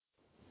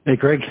Hey,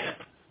 Craig.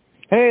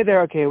 Hey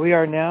there. Okay, we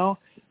are now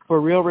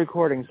for real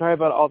recording. Sorry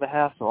about all the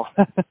hassle.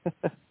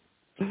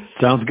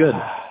 Sounds good.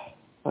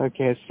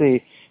 Okay, let's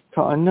see.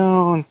 Call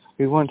unknown.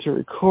 We want to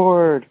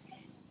record.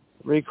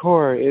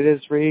 Record. It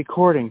is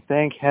recording.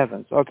 Thank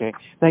heavens. Okay,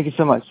 thank you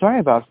so much. Sorry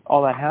about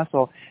all that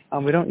hassle.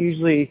 We don't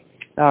usually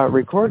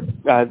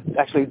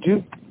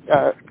do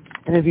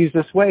interviews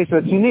this way, so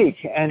it's unique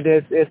and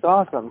it's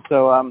awesome.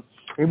 So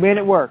we made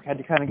it work. Had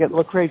to kind of get a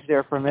little crazy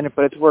there for a minute,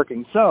 but it's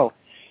working. So.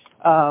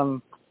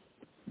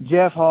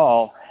 Jeff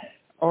Hall,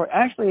 or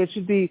actually it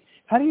should be,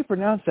 how do you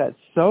pronounce that?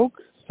 Soke,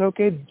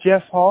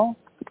 Jeff Hall?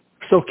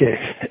 Soke.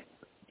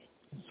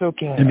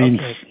 It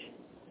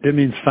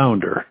means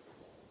founder.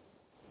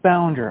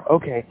 Founder,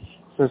 okay.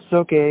 So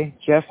Soke,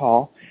 Jeff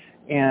Hall,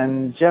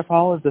 and Jeff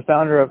Hall is the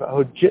founder of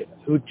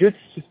Hojutsu,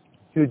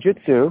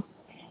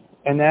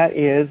 and that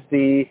is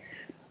I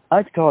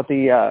like to call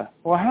it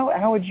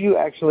how would you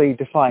actually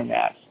define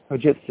that,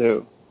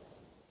 Hojutsu?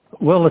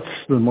 Well, it's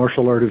the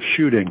martial art of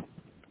shooting.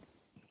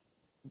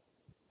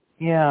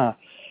 Yeah.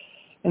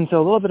 And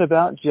so a little bit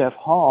about Jeff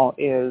Hall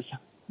is,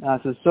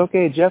 so Soke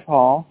Jeff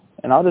Hall,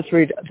 and I'll just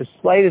read the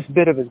slightest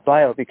bit of his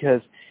bio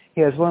because he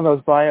has one of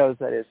those bios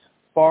that is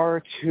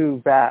far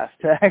too vast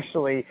to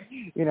actually,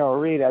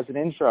 read as an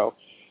intro.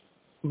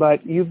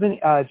 But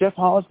Jeff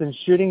Hall has been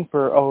shooting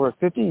for over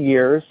 50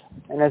 years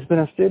and has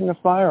been a student of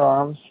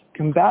firearms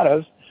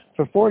combatives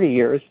for 40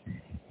 years.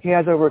 He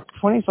has over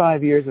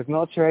 25 years of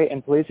military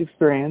and police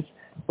experience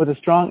with a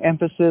strong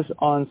emphasis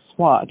on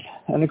SWAT.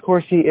 And of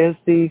course, he is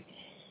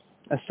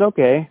Soke,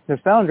 the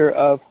founder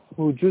of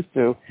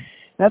Hojutsu.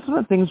 That's one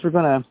of the things we're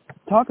going to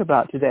talk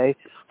about today,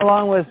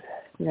 along with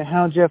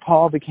how Jeff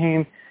Hall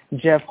became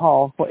Jeff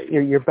Hall,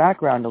 your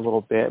background a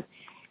little bit.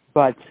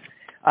 But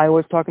I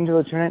was talking to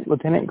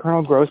Lieutenant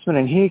Colonel Grossman,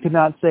 and he could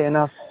not say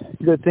enough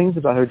good things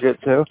about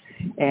Hojutsu,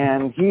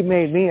 and he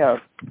made me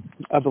a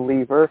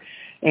believer.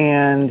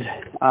 And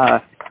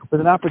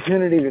with an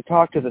opportunity to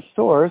talk to the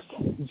source,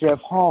 Jeff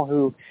Hall,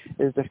 who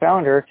is the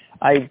founder,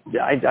 I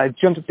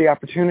jumped at the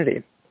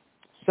opportunity.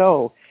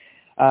 So,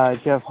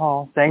 Jeff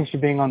Hall, thanks for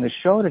being on the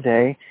show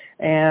today.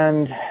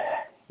 And,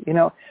 I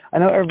know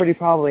everybody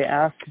probably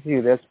asks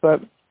you this,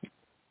 but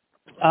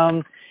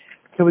can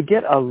we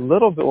get a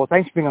little bit, well,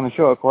 thanks for being on the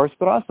show, of course,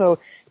 but also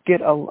get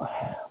a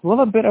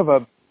little bit of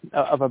a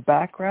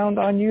background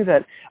on you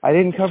that I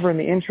didn't cover in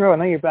the intro. I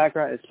know your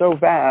background is so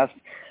vast,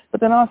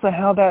 but then also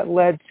how that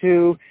led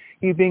to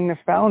you being the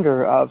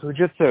founder of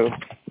Hojutsu.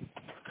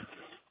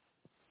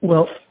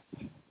 Well,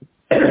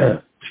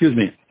 excuse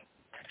me.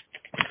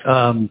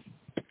 Army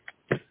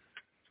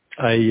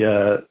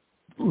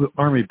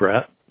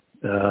brat,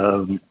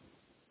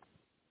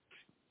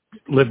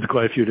 lived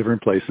quite a few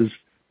different places.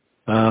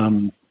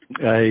 I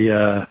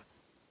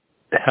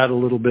had a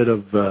little bit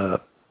of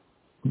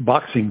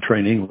boxing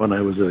training when I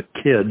was a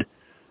kid.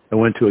 I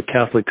went to a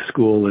Catholic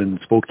school in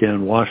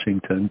Spokane,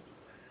 Washington,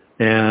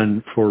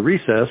 and for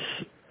recess,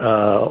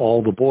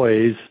 all the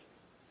boys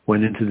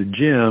went into the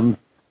gym,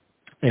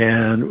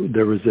 and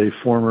there was a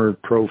former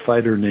pro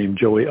fighter named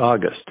Joey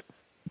August.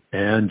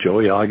 And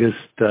Joey August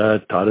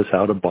taught us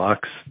how to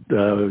box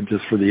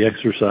just for the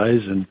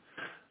exercise, and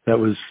that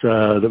was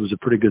a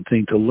pretty good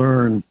thing to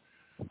learn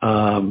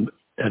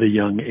at a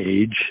young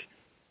age.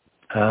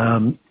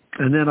 And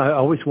then I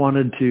always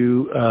wanted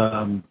to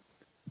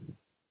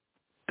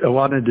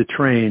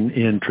train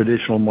in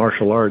traditional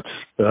martial arts.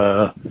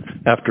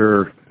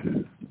 After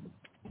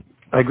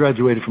I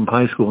graduated from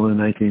high school in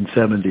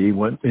 1970,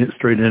 went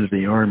straight into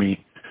the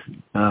Army.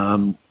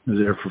 Was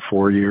there for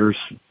 4 years.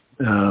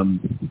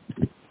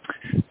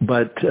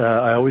 But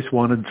I always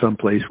wanted some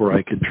place where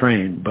I could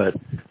train, but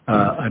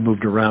I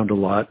moved around a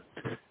lot.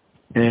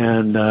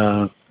 And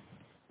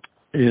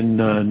in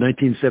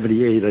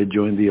 1978, I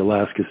joined the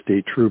Alaska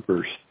State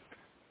Troopers.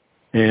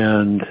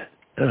 And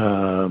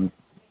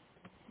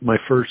my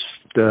first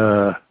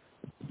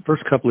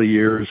couple of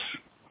years,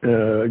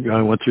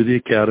 I went through the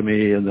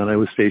academy, and then I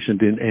was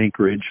stationed in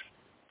Anchorage.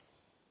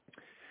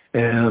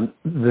 And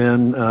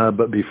then,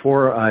 but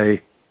before I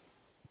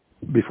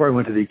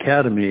went to the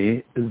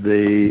academy,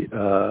 they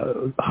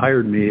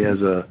hired me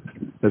as a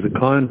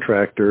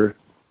contractor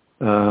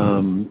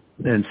and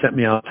sent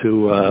me out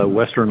to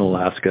western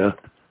Alaska,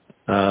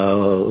 a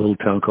little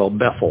town called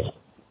Bethel.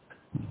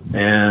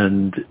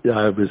 And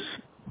I was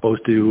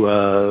supposed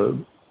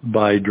to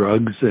buy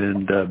drugs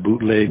and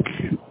bootleg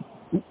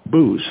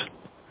booze.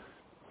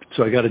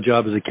 So I got a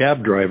job as a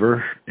cab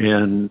driver,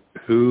 and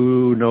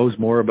who knows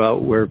more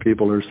about where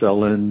people are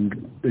selling,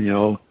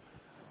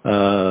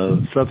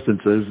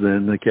 substances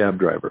than the cab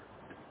driver.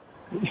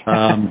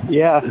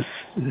 Yeah.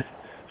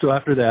 So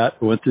after that,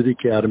 I went to the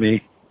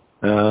academy,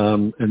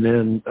 and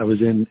then I was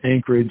in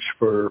Anchorage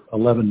for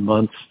 11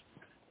 months,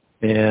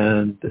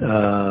 and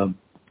the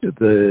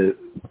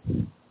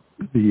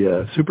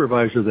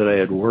supervisor that I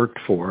had worked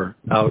for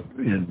out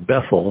in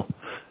Bethel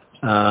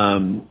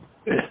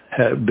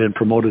had been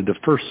promoted to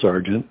first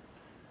sergeant,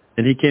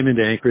 and he came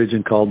into Anchorage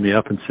and called me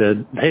up and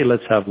said, "Hey,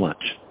 let's have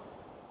lunch."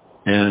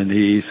 And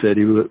he said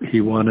he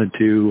wanted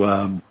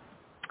to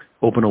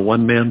open a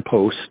one-man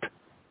post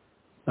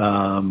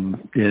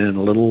in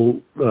a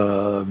little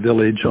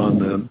village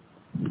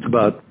it's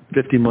about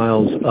 50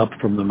 miles up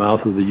from the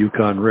mouth of the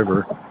Yukon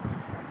River.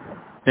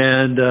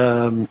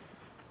 And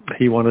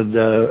he wanted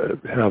to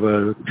have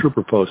a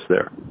trooper post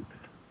there.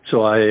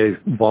 So I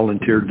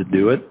volunteered to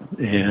do it.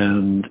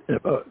 And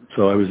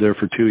so I was there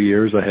for 2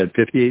 years. I had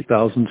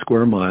 58,000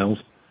 square miles.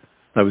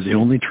 I was the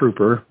only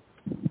trooper.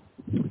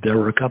 There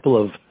were a couple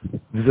of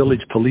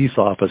village police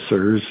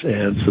officers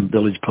and some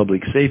village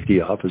public safety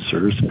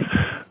officers,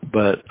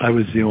 but I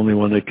was the only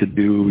one that could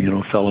do,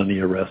 felony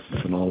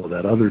arrests and all of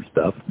that other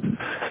stuff.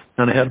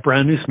 And I had a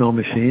brand new snow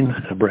machine,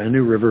 a brand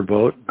new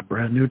riverboat, a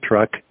brand new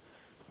truck,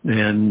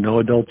 and no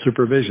adult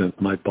supervision.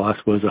 My boss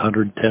was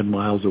 110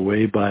 miles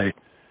away by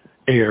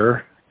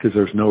air because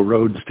there's no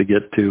roads to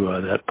get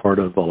to that part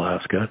of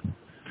Alaska.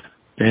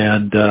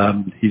 And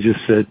he just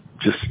said,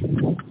 just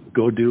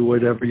go do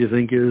whatever you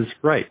think is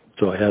right.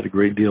 So I had a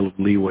great deal of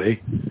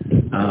leeway.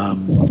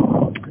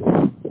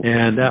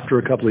 And after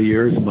a couple of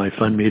years, my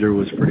fun meter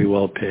was pretty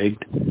well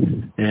pegged.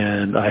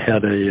 And I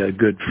had a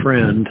good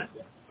friend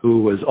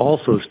who was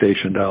also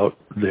stationed out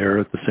there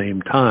at the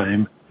same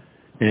time.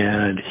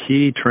 And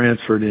he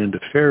transferred into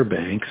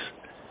Fairbanks.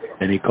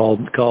 And he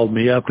called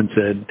me up and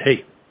said,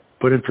 hey,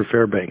 put in for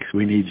Fairbanks.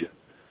 We need you.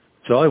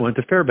 So I went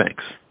to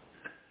Fairbanks.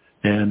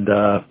 And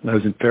I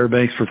was in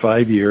Fairbanks for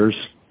 5 years.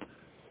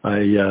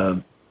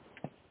 I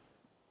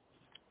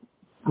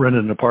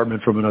rented an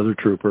apartment from another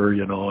trooper,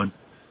 and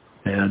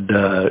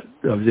I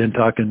was in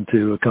talking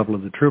to a couple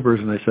of the troopers,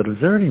 and I said, is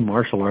there any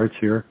martial arts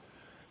here?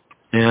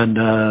 And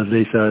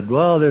they said,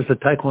 well, there's a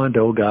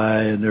Taekwondo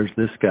guy, and there's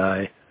this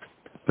guy,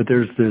 but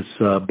there's this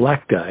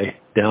black guy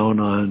down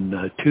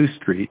on 2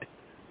 Street.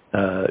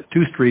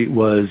 2 Street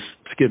was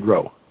Skid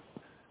Row.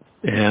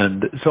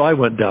 And so I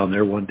went down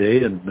there one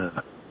day, and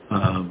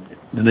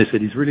they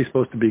said, he's really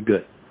supposed to be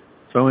good.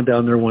 So I went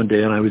down there one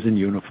day, and I was in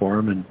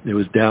uniform, and it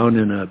was down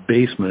in a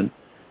basement.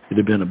 It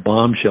had been a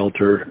bomb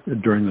shelter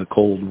during the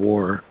Cold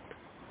War.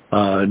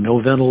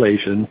 No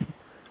ventilation,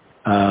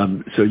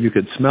 so you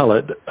could smell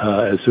it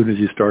as soon as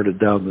you started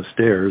down the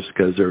stairs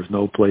because there was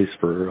no place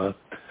for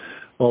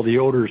all the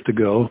odors to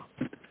go.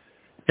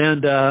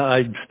 And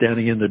I'm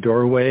standing in the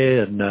doorway,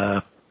 and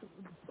a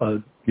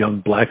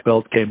young black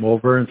belt came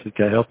over and said,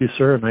 can I help you,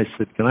 sir? And I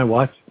said, can I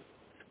watch?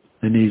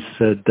 And he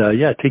said,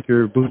 yeah, take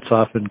your boots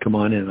off and come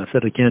on in. I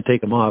said, I can't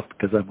take them off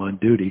because I'm on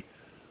duty.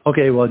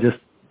 Okay, well, just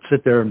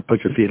sit there and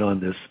put your feet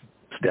on this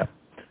step.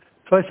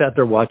 So I sat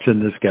there watching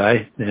this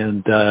guy,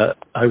 and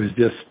I was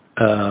just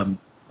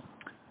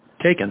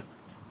taken.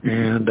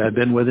 And I've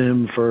been with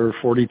him for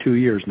 42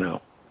 years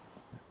now.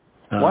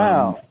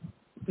 Wow.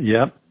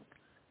 Yep.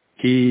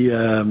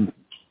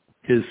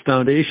 His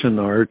foundation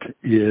art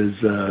is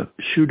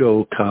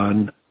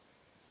Shudokan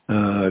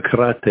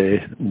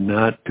karate,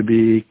 not to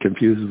be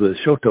confused with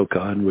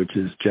Shotokan, which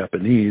is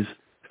Japanese.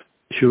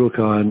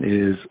 Shudokan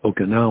is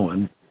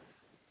Okinawan.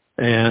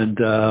 And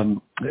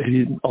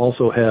he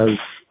also has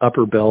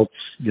upper belts,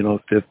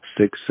 5th,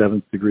 6th,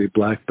 7th degree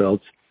black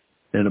belts,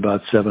 and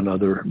about 7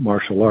 other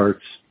martial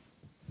arts.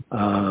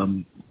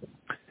 And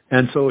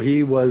so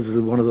he was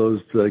one of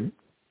those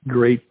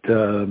great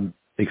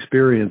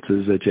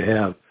experiences that you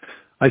have.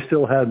 I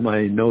still had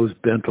my nose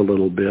bent a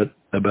little bit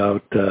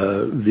about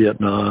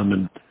Vietnam,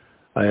 and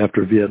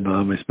after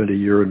Vietnam, I spent a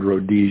year in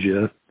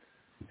Rhodesia.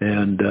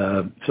 And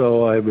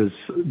so I was,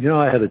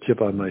 I had a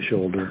chip on my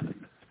shoulder.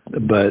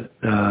 But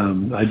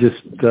I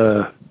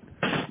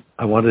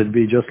wanted to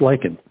be just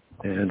like him,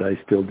 and I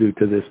still do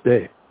to this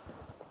day.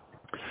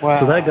 Wow.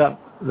 So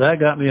that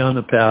got me on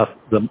the path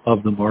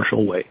of the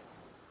martial way.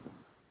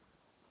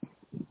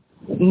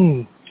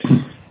 Well,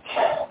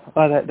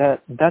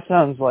 that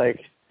sounds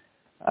like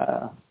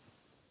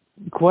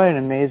quite an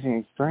amazing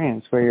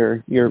experience.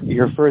 Where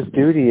your first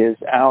duty is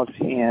out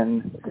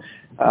in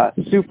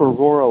super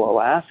rural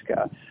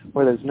Alaska,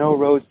 where there's no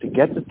roads to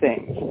get to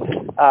things.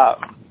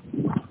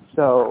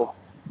 So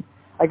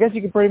I guess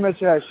you could pretty much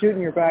shoot in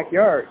your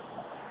backyard.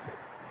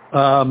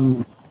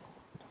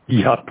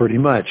 Yeah, pretty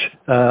much.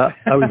 I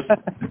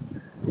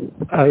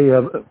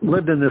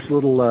lived in this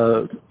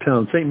little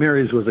town. St.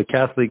 Mary's was a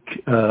Catholic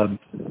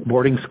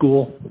boarding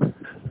school.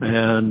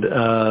 And,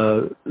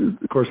 of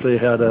course, they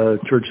had a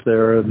church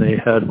there, and they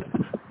had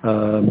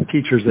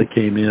teachers that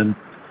came in.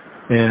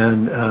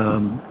 And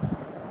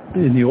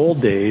in the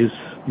old days,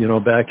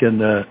 back in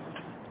the,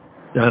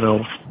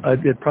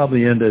 it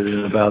probably ended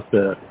in about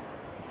the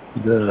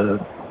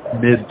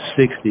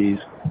mid-'60s,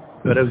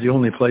 but it was the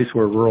only place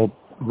where rural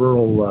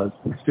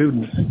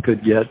students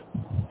could get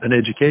an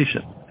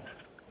education.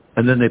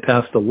 And then they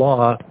passed a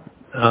law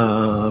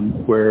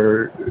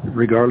where,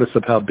 regardless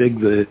of how big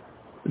the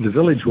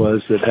village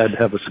was, it had to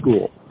have a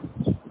school.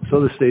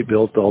 So the state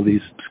built all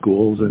these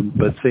schools,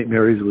 but St.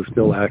 Mary's was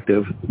still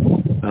active.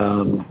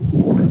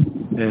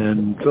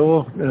 And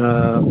so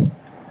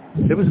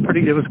it was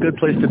a good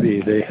place to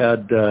be. They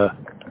had,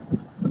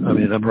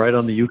 I'm right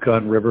on the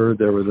Yukon River.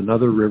 There was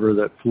another river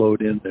that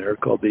flowed in there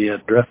called the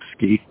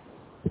Andrevsky.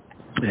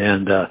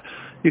 And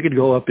you could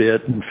go up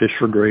it and fish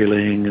for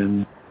grayling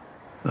and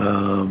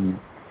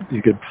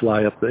You could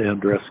fly up the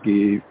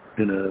Andreski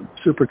in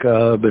a Super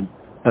Cub and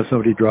have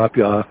somebody drop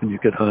you off, and you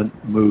could hunt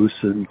moose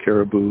and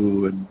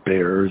caribou and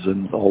bears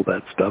and all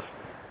that stuff.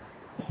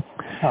 Oh,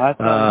 that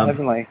sounds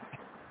heavenly.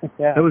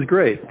 Yeah. That was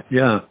great.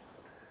 Yeah.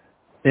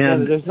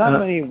 And there's not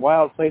many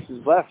wild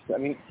places left. I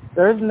mean,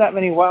 there isn't that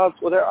many wild.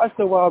 Well, there are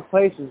still wild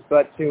places,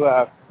 but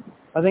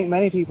I think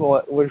many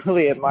people would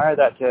really admire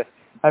that.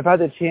 I've had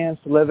the chance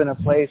to live in a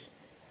place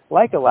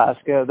like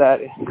Alaska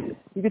that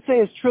you could say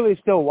is truly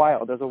still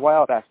wild. There's a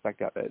wild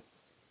aspect of it.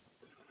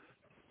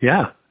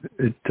 Yeah,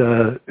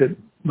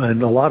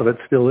 and a lot of it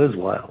still is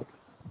wild.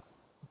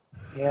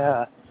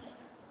 Yeah.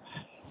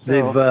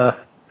 So,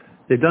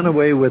 they've done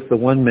away with the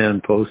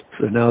one-man posts,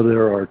 and now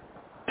there are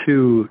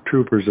 2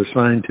 troopers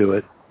assigned to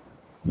it.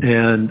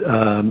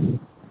 And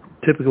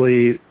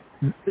typically,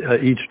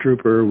 each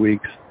trooper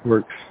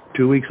works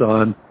 2 weeks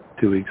on,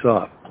 2 weeks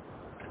off.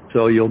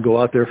 So you'll go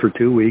out there for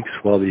 2 weeks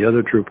while the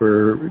other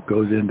trooper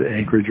goes into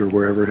Anchorage or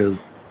wherever his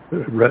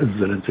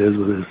residence is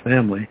with his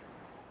family.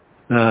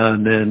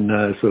 And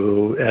then,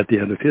 so at the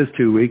end of his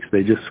 2 weeks,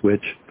 they just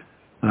switch.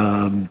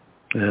 And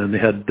they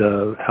had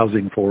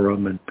housing for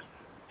them. And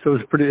so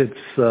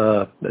it's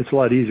a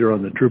lot easier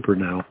on the trooper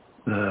now.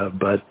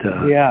 But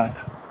yeah.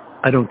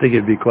 I don't think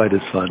it'd be quite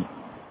as fun.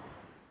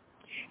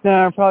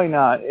 No, probably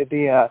not.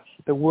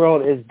 The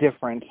world is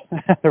different.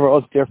 The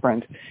world's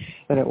different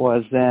than it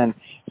was then.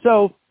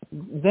 So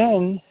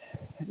then,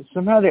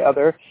 somehow or the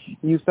other,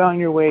 you found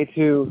your way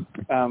to,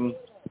 and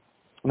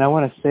I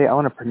want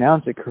to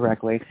pronounce it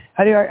correctly.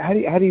 How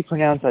do you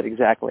pronounce that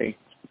exactly?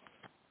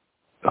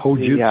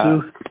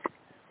 Hojutsu.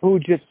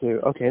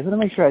 Hojutsu. Okay, so let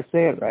me make sure I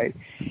say it right.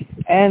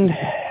 And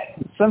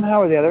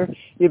somehow or the other,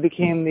 you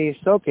became the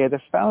Soke, the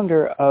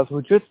founder of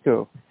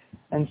Hojutsu.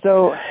 And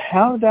so,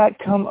 how did that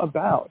come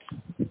about?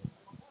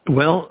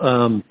 Well,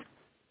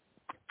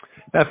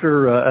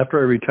 after I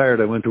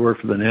retired, I went to work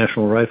for the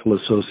National Rifle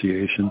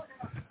Association.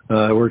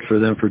 I worked for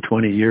them for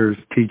 20 years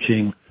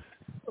teaching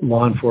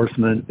law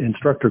enforcement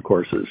instructor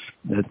courses.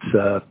 It's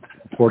a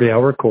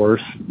 40-hour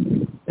course,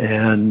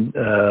 and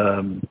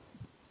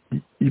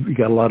you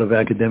got a lot of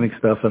academic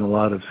stuff and a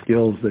lot of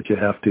skills that you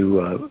have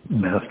to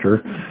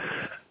master.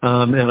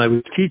 And I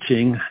was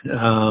teaching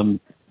an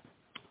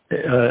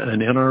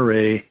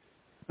NRA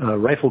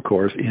rifle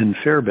course in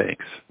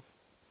Fairbanks.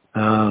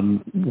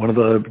 One of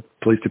the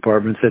police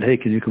departments said, "Hey,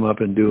 can you come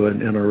up and do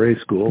an NRA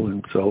school?"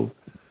 And so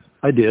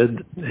I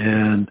did.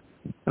 And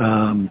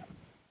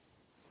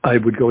I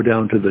would go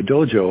down to the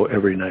dojo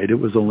every night. It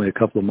was only a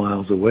couple of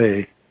miles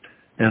away.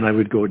 And I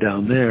would go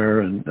down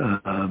there, and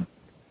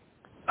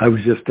I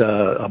was just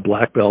a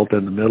black belt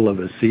in the middle of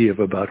a sea of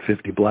about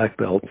 50 black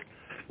belts,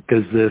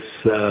 because this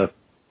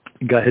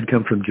guy had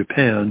come from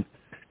Japan.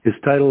 His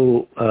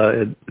title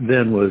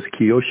then was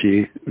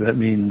Kiyoshi. That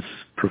means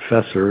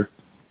professor.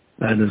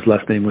 And his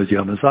last name was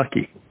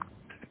Yamazaki.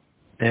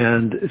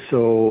 And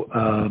so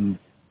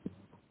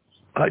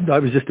I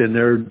was just in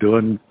there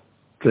doing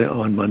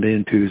on Monday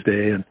and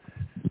Tuesday. And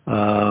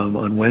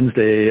on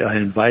Wednesday, I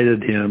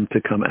invited him to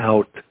come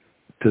out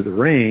to the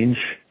range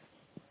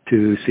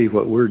to see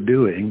what we're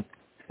doing.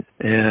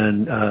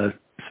 And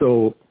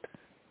so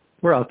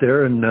we're out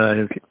there, and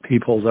he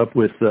pulls up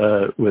with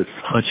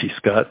Hanshi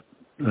Scott.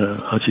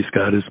 Hanshi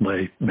Scott is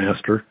my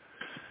master.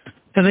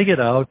 And they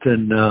get out,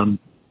 and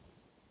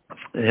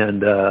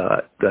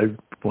I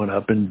went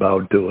up and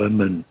bowed to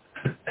him, and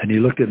he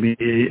looked at me,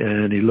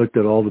 and he looked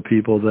at all the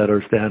people that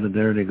are standing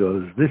there, and he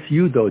goes, "This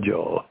you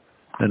dojo?"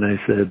 And I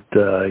said,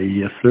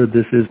 "Yes, sir,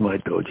 this is my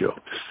dojo."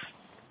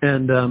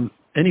 And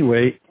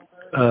anyway,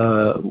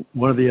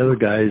 one of the other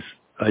guys,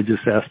 I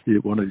just asked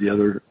one of the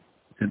other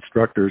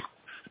instructors,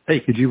 "Hey,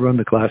 could you run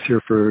the class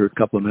here for a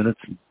couple of minutes?"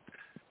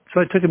 So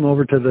I took him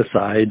over to the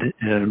side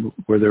and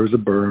where there was a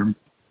berm,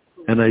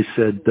 and I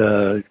said,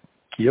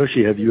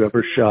 "Kiyoshi, have you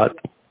ever shot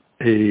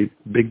a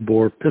big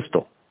bore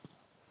pistol?"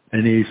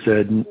 And he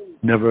said,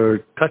 "Never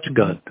touch a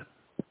gun."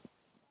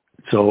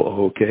 So,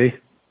 okay.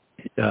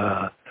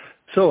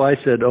 So I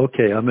said,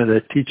 "Okay, I'm going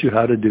to teach you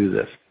how to do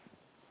this."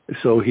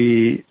 So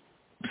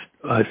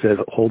I said,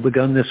 "Hold the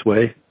gun this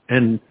way."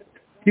 And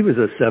he was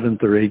a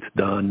 7th or 8th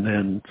Dan,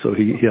 and so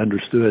he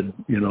understood,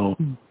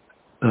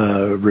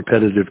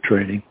 repetitive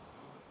training.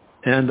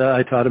 And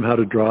I taught him how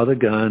to draw the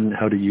gun,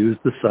 how to use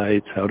the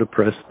sights, how to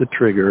press the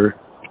trigger,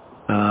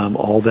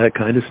 all that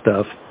kind of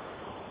stuff.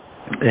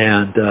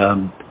 And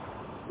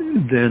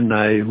then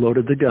I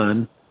loaded the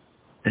gun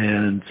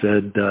and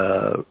said,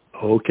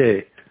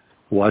 "Okay,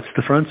 watch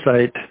the front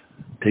sight,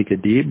 take a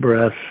deep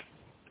breath."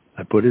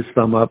 I put his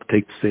thumb up,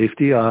 take the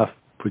safety off,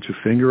 put your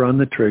finger on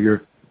the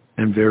trigger,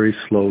 and very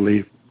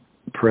slowly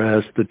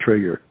press the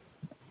trigger.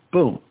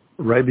 Boom,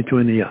 right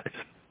between the eyes.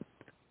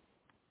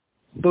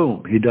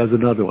 Boom, he does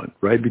another one,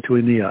 right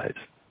between the eyes.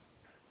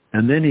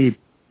 And then he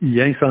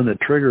yanks on the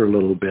trigger a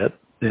little bit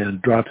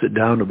and drops it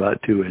down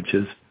about 2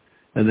 inches.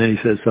 And then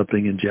he says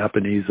something in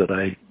Japanese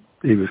that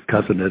he was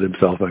cussing at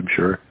himself, I'm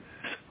sure.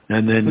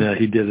 And then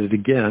he did it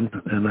again,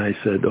 and I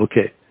said,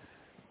 "Okay,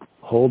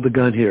 hold the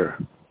gun here.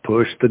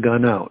 Push the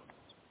gun out.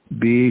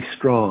 Be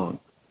strong.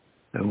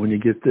 And when you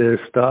get there,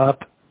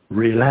 stop,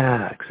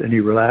 relax. And he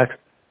relaxed,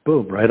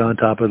 boom, right on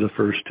top of the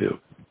first two.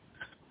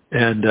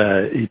 And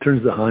he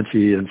turns to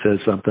Hanshi and says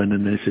something,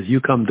 and then he says,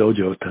 you come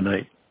dojo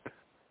tonight.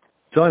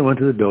 So I went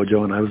to the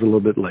dojo, and I was a little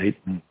bit late.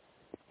 And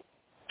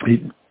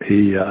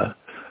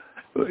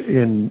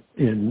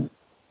in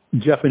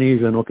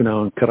Japanese and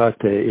Okinawan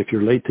karate, if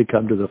you're late to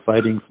come to the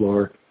fighting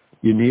floor,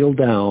 you kneel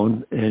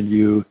down and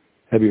you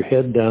have your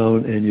head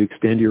down and you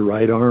extend your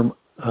right arm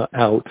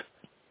out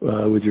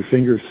with your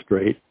fingers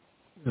straight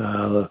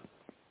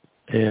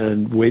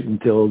and wait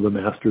until the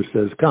master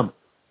says come.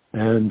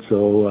 And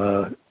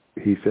so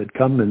he said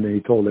come, and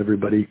he told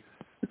everybody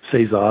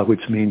seiza,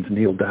 which means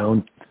kneel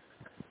down.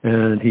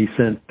 And he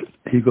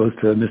goes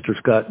to Mr.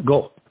 Scott,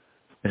 go.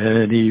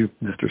 And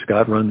Mr.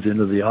 Scott runs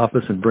into the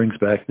office and brings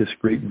back this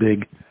great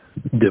big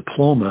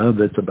diploma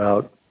that's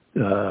about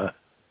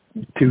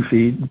 2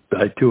 feet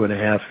by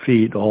 2.5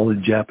 feet, all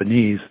in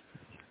Japanese.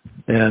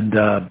 And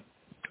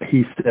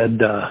he said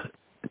to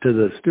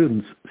the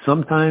students,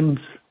 sometimes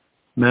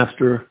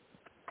master,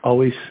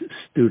 always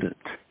student.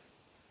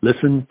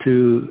 Listen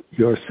to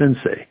your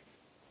sensei.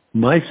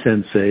 My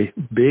sensei,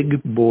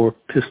 big bore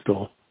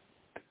pistol,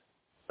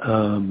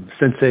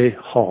 Sensei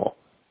Hall.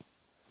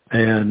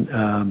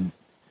 And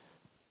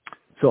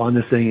so on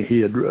this thing, he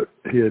had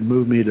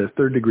moved me to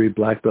 3rd degree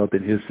black belt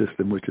in his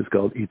system, which is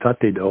called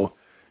Itate-do,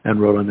 and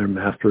wrote on there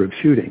Master of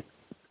Shooting.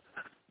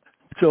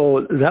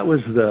 So that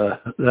was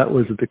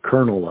the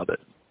kernel of it.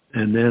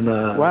 And then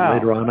wow.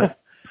 later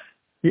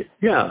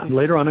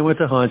on I went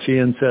to Hanshi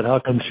and said, how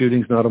come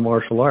shooting's not a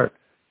martial art?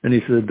 And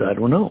he said, I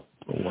don't know.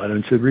 Well, why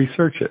don't you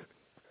research it?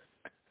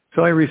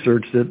 So I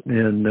researched it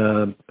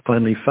and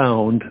finally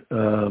found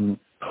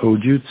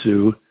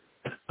Hojutsu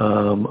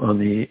on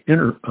the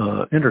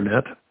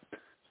internet.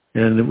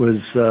 And it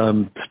was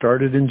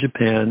started in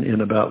Japan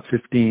in about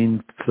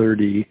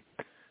 1530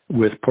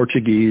 with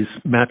Portuguese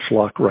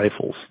matchlock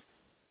rifles.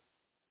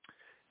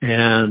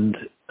 And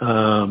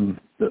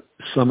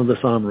some of the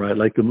samurai,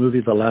 like the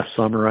movie The Last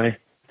Samurai,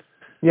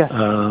 yes.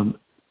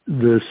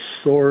 The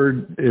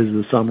sword is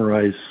the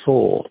samurai's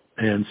soul.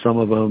 And some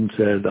of them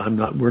said,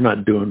 we're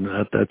not doing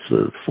that. That's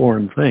a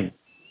foreign thing.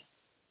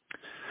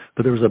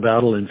 But there was a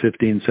battle in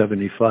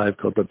 1575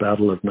 called the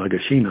Battle of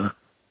Nagashima.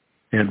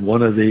 And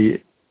one of the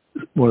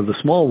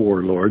small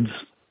warlords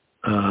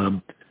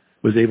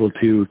was able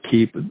to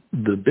keep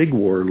the big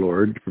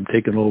warlord from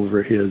taking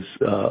over his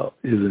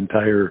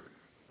entire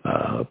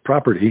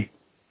property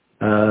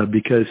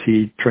because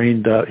he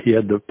trained up. He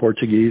had the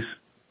Portuguese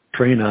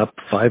train up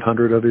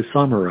 500 of his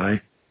samurai,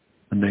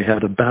 and they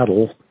had a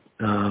battle.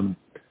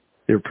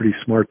 They were pretty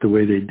smart the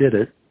way they did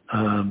it,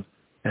 and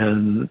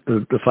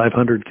the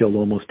 500 killed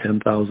almost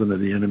 10,000 of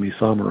the enemy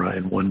samurai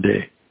in one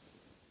day.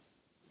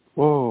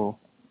 Whoa.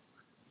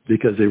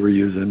 Because they were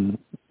using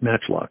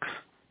matchlocks.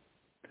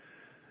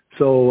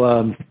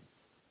 So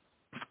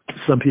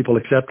some people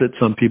accept it,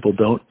 some people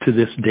don't. To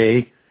this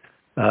day,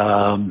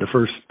 the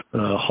first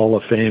Hall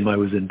of Fame I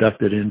was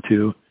inducted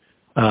into,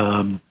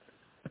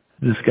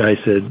 this guy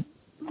said,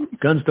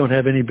 guns don't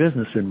have any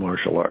business in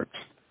martial arts.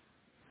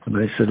 And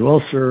I said,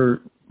 well,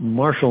 sir,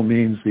 martial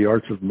means the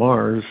arts of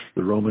Mars,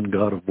 the Roman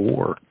god of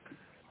war.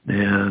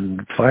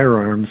 And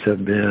firearms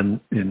have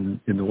been, in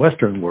the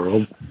Western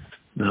world,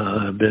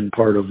 been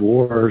part of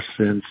war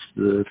since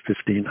the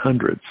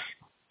 1500s.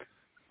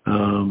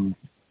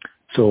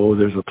 So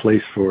there's a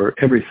place for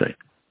everything.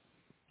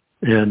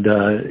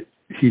 And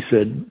he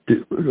said,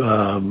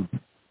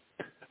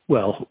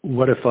 well,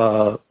 what if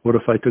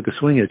I took a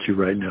swing at you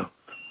right now?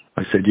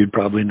 I said, you'd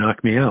probably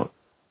knock me out.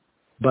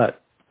 But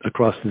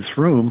across this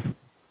room,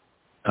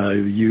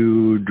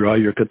 you draw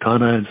your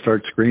katana and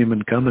start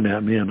screaming, coming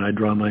at me, and I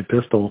draw my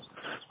pistol,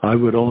 I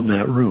would own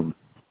that room.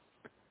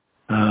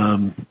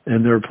 And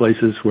there are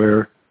places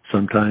where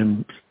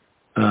sometimes,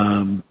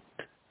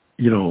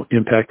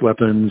 impact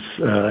weapons,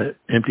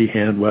 empty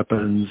hand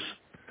weapons,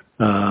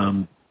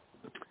 all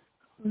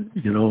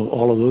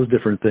of those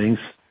different things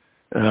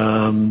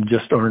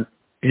just aren't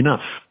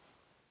enough.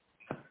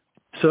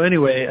 So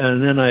anyway,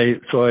 and then I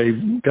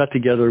got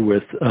together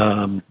with,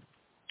 I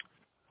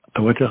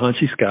went to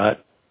Hanshi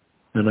Scott,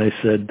 and I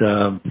said,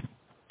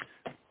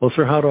 well,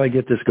 sir, how do I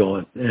get this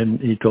going? And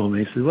he told me,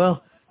 he said,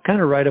 well,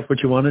 kind of write up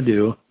what you want to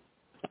do.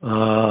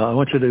 I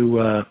want you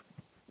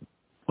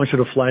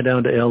to fly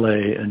down to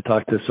L.A. and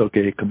talk to Soke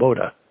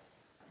Kubota.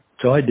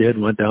 So I did,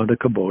 went down to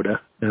Kubota,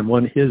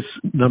 and his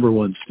number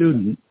one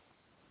student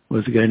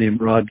was a guy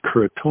named Rod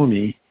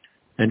Kuratomi,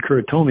 and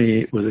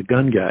Kuratomi was a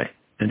gun guy,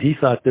 and he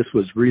thought this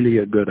was really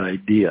a good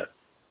idea.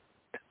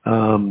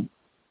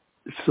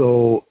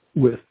 So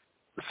with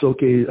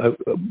Soke,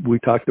 we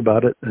talked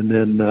about it, and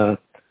then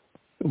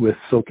with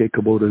Soke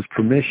Kubota's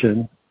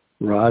permission,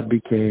 Rod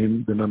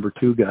became the number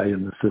 2 guy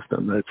in the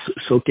system. That's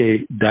Soke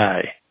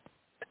Dai,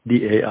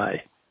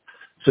 D-A-I.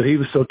 So he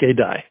was Soke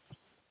Dai.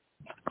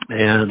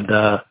 And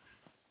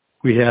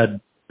we had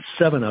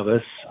 7 of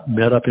us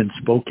met up in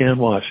Spokane,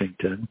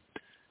 Washington.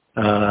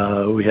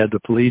 We had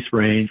the police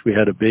range. We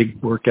had a big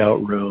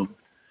workout room.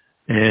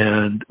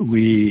 And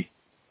we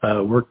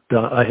worked.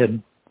 I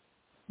had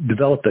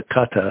developed a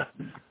kata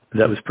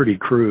that was pretty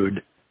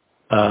crude.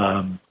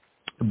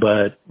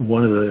 But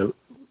one of the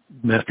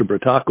Master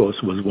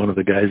Bratakos was one of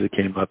the guys that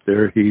came up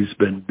there. He's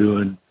been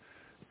doing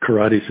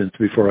karate since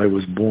before I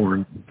was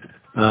born.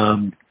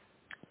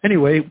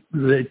 Anyway,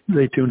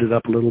 they tuned it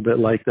up a little bit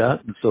like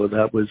that. And so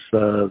that was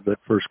the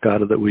first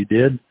kata that we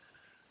did.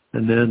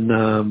 And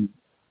then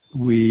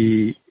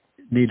we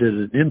needed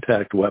an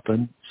impact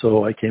weapon,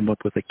 so I came up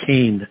with a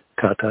cane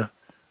kata,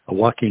 a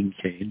walking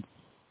cane.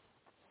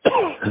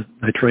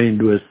 I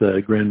trained with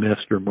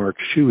Grandmaster Mark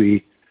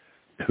Shuey,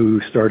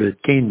 who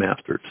started Cane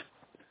Masters.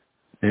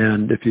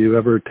 And if you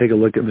ever take a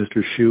look at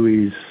Mr.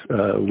 Shuey's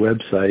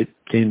website,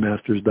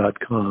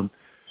 canemasters.com,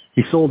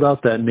 he sold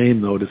out that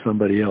name, though, to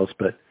somebody else,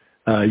 but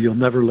you'll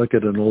never look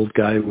at an old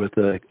guy with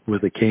a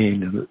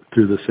cane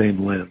through the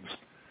same lens,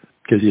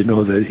 because you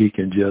know that he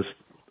can just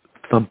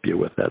thump you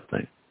with that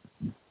thing.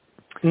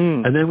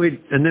 And then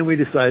we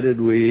decided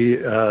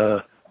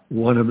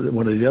one of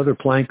the other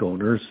plank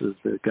owners is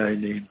a guy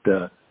named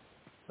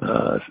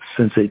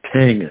Sensei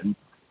Tangen,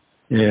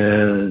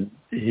 and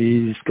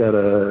he's got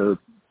a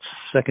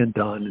second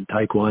dan in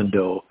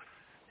Taekwondo,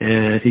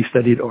 and he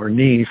studied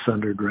Ornice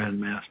under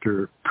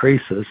Grandmaster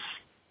Prasis,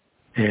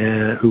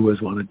 and who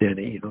was one of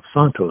Danny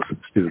Santos'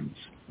 students.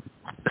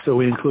 So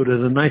we included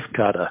a knife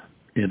kata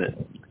in it,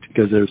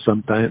 because there's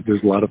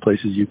a lot of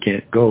places you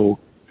can't go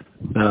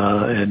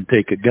and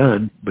take a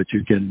gun, but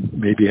you can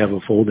maybe have a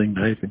folding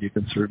knife, and you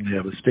can certainly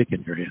have a stick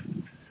in your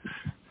hand.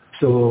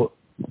 So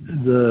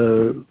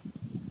the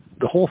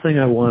whole thing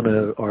I want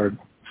our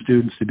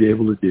students to be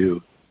able to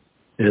do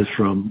is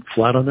from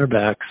flat on their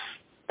backs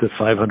to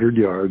 500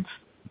 yards.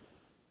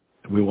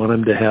 We want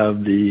them to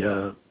have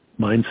the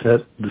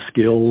mindset, the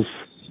skills,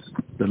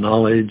 the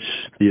knowledge,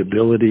 the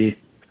ability,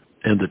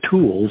 and the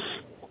tools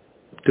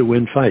to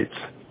win fights.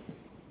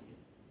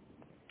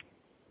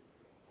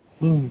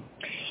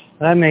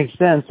 That makes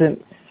sense.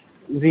 And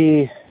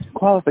the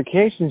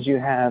qualifications you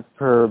have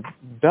per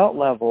belt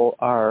level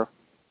are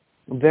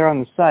there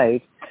on the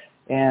site,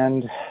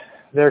 and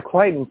they're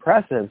quite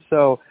impressive.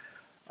 So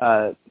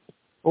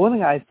one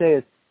thing I'd say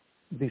is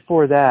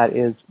before that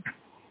is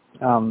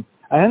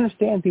I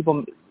understand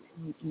people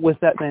with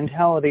that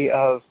mentality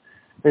of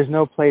there's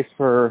no place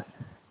for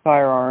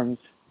firearms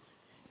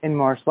in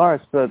martial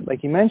arts, but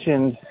like you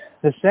mentioned,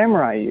 the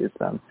samurai use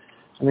them.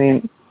 I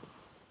mean,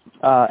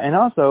 and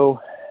also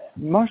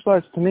martial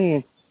arts, to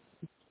me,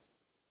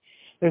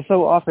 they're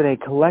so often a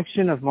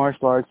collection of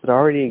martial arts that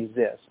already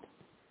exist,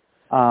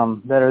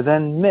 that are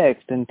then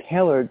mixed and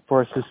tailored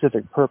for a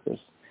specific purpose.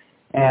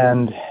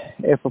 And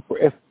if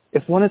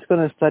one is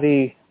going to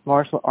study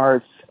martial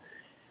arts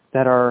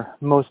that are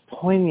most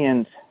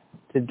poignant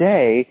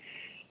today,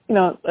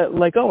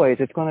 like always,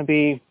 it's going to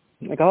be,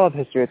 like all of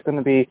history, it's going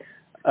to be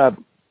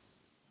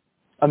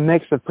a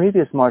mix of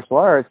previous martial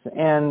arts,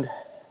 and,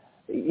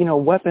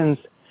 weapons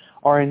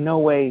are in no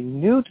way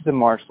new to the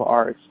martial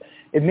arts.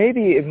 It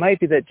might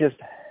be that just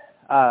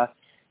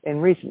in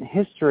recent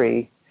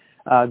history,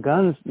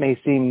 guns may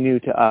seem new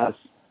to us,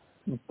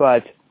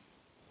 but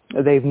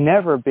they've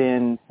never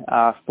been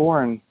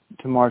foreign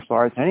to martial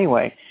arts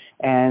anyway.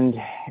 And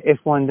if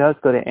one does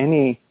go to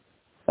any,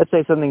 let's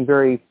say something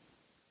very,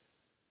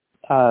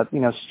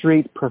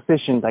 street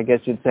proficient, I guess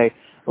you'd say,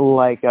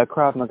 like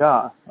Krav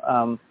Maga,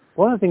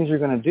 one of the things you're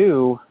going to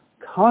do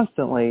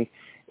constantly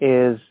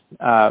is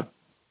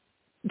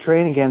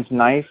train against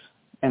knife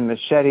and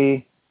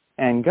machete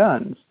and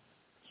guns.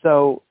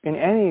 So in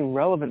any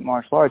relevant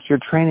martial arts, you're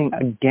training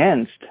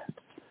against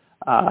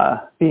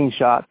being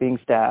shot, being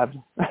stabbed,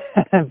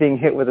 being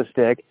hit with a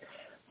stick.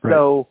 Right.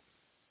 So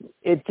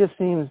it just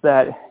seems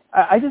that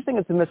I just think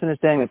it's a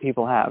misunderstanding that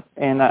people have.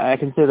 And I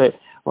can say that,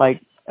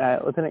 like,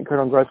 Lieutenant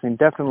Colonel Grossman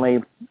definitely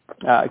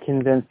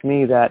convinced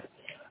me that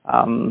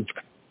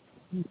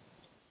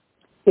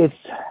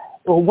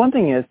one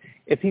thing is,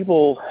 if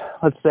people,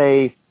 let's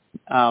say,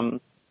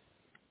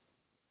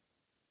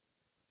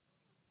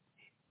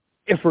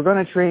 if we're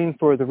going to train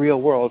for the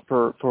real world,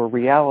 for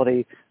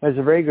reality, there's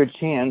a very good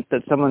chance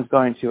that someone's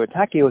going to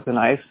attack you with a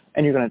knife,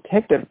 and you're going to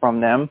take it from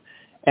them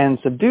and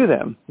subdue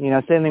them.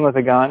 Same thing with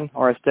a gun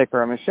or a stick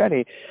or a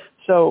machete.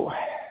 So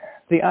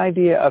the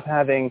idea of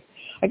having,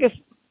 I guess,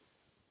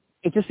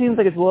 it just seems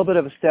like it's a little bit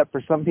of a step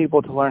for some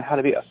people to learn how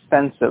to be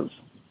offensive,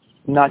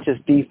 not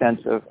just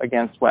defensive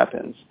against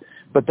weapons.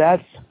 But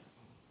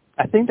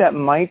I think that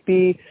might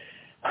be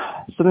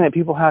something that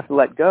people have to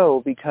let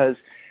go, because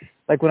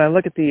like when I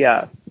look at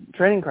the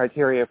training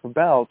criteria for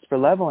belts, for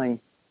leveling,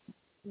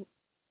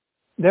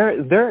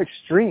 they're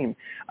extreme.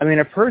 I mean,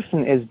 a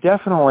person is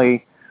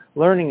definitely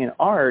learning an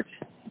art,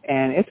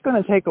 and it's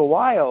going to take a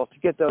while to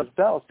get those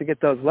belts, to get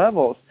those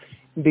levels,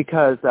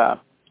 because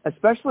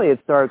especially it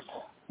starts,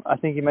 I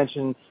think you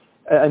mentioned,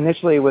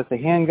 initially with the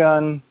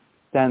handgun,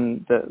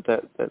 then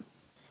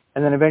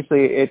and then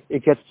eventually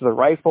it gets to the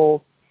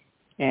rifle,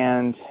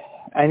 and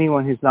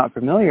anyone who's not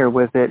familiar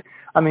with it,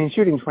 I mean,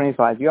 shooting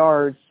 25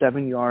 yards,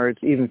 7 yards,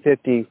 even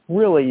 50,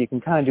 really you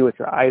can kind of do with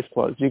your eyes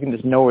closed. You can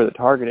just know where the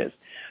target is.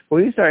 But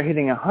when you start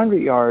hitting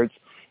 100 yards,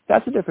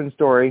 that's a different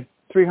story.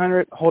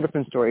 300, whole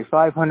different story.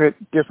 500,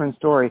 different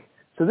story.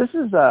 So this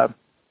is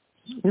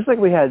just like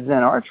we had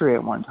Zen archery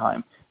at one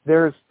time.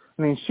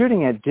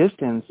 Shooting at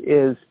distance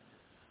is,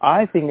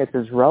 I think it's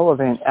as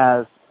relevant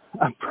as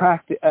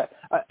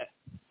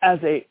as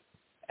a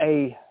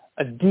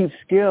deep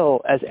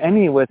skill as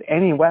any with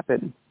any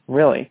weapon,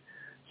 really.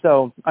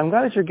 So I'm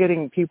glad that you're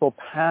getting people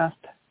past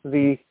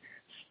the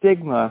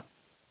stigma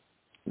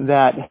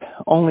that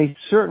only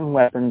certain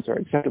weapons are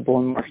acceptable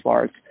in martial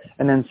arts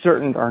and then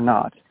certain are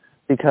not.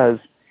 Because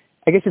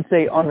I guess you'd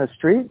say on the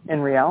street,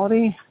 in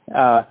reality,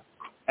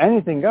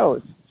 anything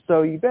goes.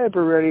 So you better be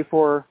ready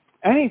for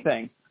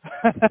anything.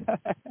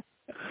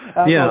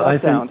 Yeah, I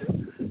think.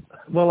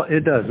 Well,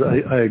 it does.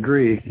 I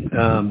agree.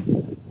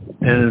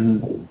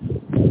 And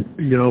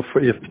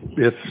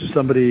if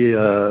somebody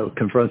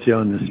confronts you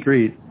on the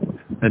street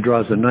and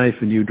draws a knife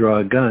and you draw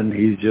a gun,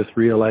 he just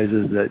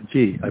realizes that,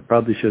 gee, I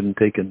probably shouldn't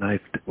take a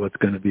knife to what's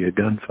going to be a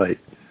gunfight.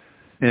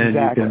 And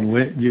exactly.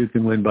 You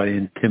can win by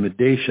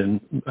intimidation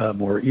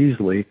more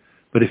easily.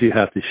 But if you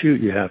have to shoot,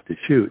 you have to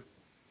shoot.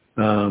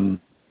 But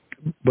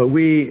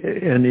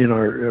in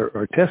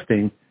our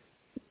testing,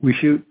 we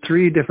shoot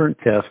 3 different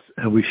tests,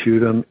 and we shoot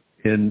them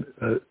in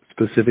a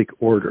specific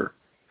order.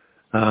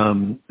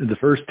 The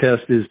first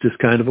test is just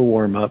kind of a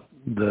warm-up.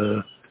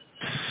 The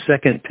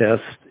second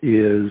test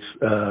is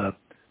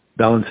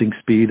balancing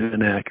speed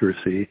and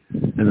accuracy.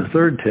 And the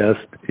third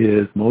test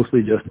is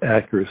mostly just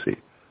accuracy.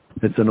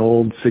 It's an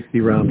old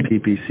 60-round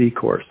PPC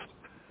course.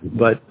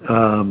 But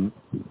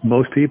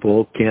most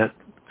people can't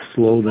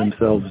slow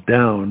themselves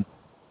down.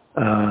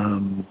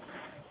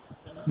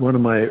 One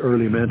of my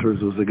early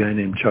mentors was a guy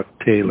named Chuck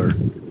Taylor,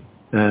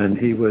 and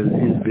he's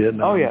a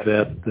Vietnam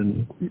vet.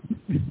 And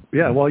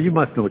yeah, well, you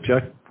must know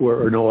Chuck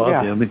or know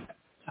of him. He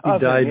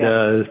died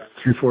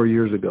 3-4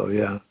 years ago.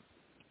 Yeah.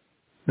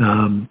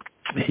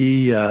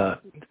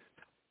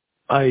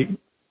 I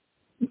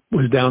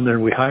was down there,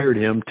 and we hired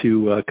him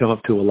to come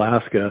up to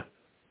Alaska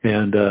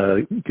and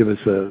give us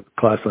a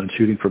class on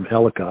shooting from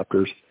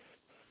helicopters.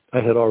 I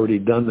had already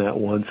done that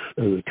once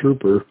as a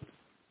trooper.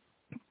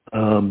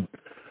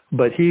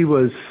 But he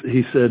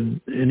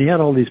said, and he had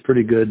all these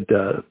pretty good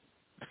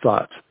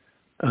thoughts.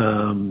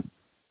 The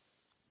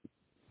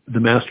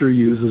master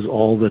uses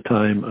all the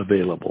time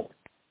available.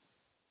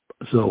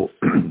 So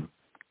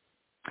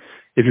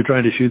if you're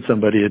trying to shoot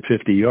somebody at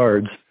 50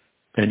 yards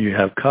and you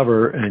have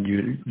cover, and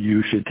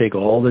you should take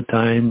all the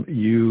time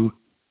you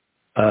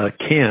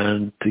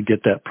can to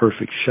get that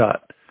perfect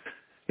shot.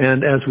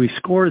 And as we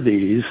score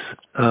these,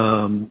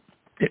 the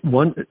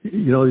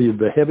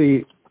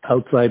heavy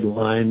outside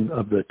line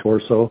of the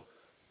torso,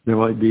 there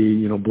might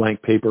be,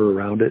 blank paper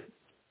around it.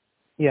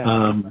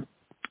 Yeah.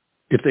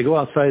 If they go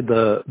outside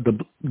the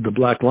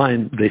black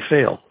line, they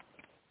fail.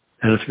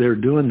 And if they're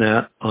doing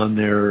that on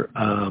their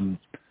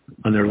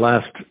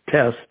last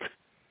test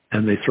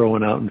and they throw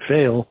one out and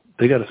fail,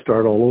 they got to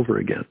start all over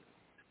again.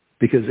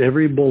 Because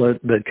every bullet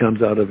that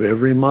comes out of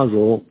every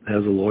muzzle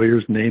has a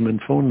lawyer's name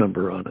and phone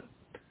number on it.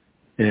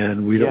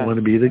 And we don't want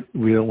to be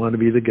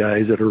the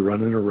guys that are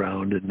running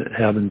around and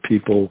having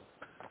people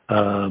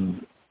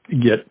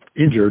get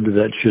injured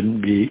that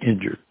shouldn't be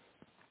injured.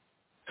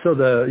 So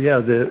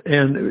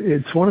and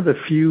it's one of the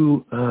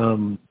few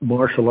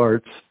martial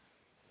arts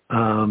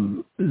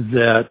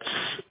that's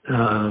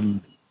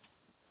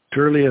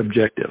purely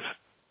objective.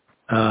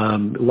 A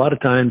lot of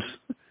times,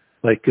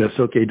 like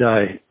Soke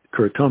Dai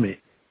Kuratomi,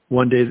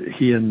 one day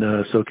he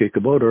and Soke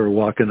Kubota are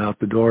walking out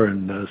the door,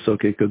 and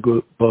Soke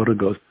Kubota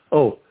goes,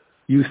 "Oh,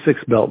 you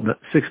sixth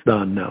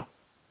dan now."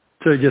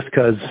 So just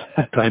because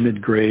time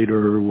and grade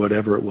or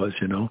whatever it was,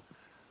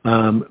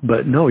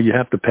 But no, you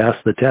have to pass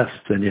the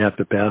tests, and you have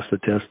to pass the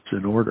tests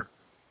in order.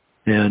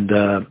 And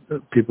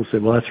people say,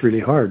 well, that's really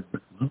hard.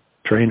 Well,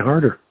 train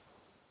harder.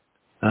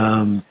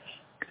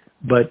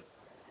 But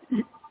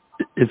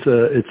it's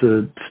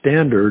a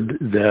standard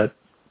that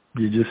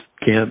you just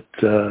can't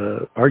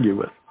argue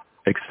with,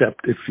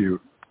 except if you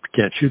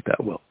can't shoot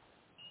that well.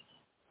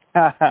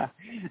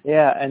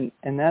 Yeah,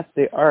 and that's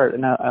the art.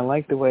 And I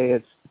like the way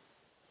it's,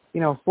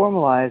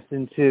 formalized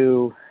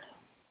into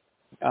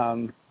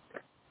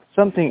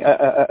something,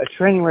 a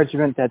training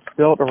regimen that's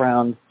built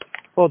around,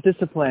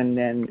 discipline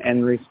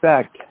and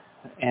respect.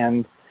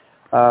 And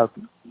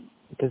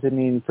because,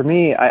 for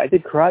me, I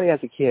did karate as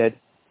a kid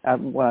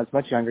when I was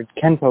much younger,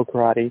 Kenpo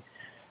karate,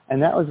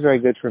 and that was very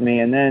good for me.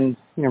 And then,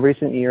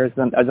 recent years,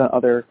 I've done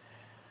other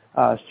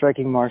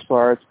striking martial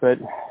arts, but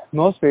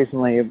most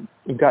recently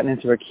I've gotten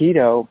into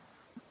Aikido,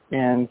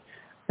 and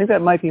I think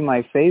that might be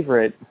my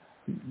favorite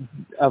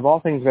of all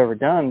things I've ever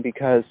done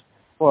because,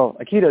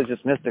 Aikido is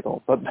just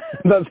mystical, but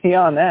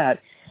beyond that,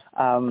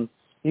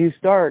 you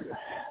start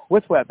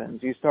with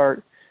weapons. You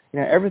start,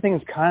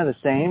 everything's kind of the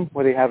same,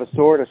 whether you have a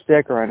sword, a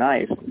stick, or a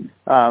knife,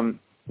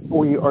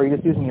 or you're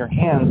just using your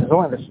hands. There's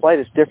only the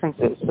slightest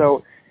differences.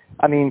 So,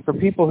 for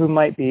people who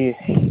might be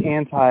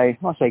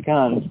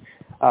guns,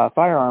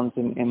 firearms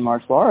in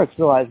martial arts,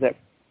 realize that,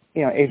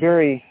 a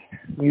very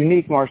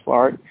unique martial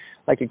art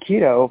like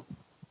Aikido,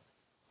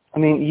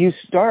 you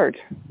start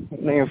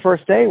your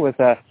first day with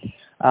a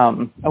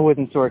a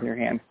wooden sword in your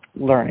hand,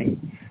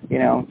 learning, you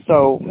know.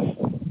 So,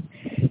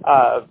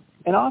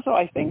 and also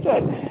I think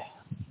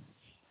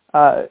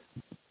that,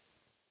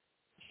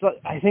 so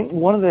I think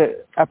one of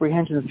the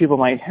apprehensions people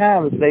might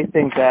have is they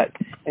think that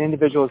an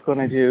individual is going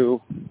to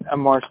do a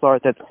martial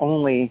art that's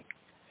only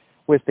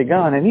with the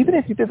gun. And even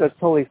if you did, that's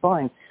totally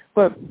fine.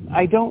 But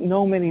I don't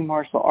know many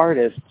martial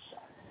artists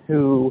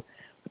who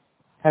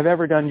have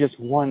ever done just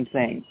one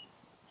thing.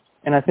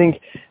 And I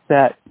think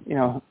that, you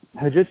know,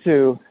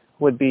 Hojutsu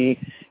would be,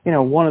 you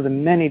know, one of the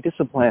many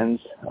disciplines,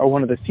 or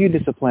one of the few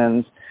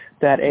disciplines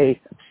that a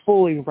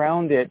fully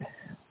rounded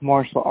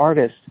martial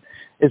artist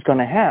is going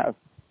to have.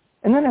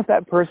 And then if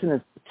that person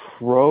is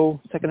pro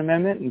Second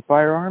Amendment and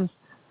firearms,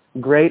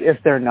 great. If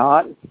they're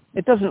not,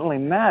 it doesn't really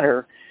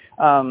matter.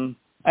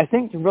 I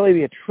think to really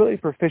be a truly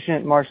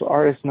proficient martial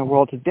artist in the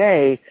world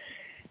today,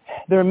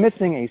 they're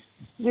missing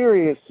a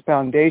serious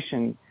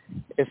foundation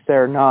if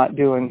they're not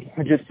doing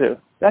Hojutsu.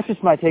 That's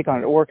just my take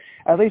on it, or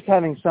at least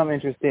having some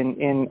interest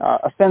in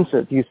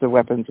offensive use of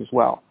weapons as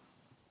well.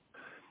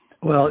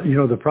 Well, you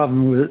know, the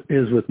problem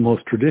is with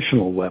most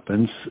traditional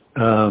weapons,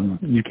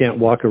 you can't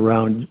walk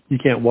down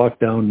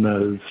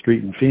the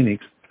street in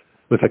Phoenix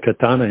with a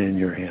katana in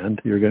your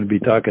hand. You're going to be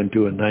talking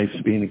to a nice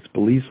Phoenix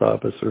police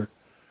officer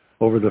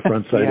over the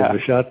front side of a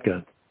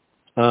shotgun.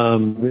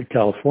 In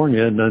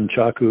California,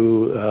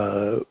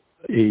 nunchaku,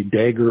 a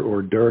dagger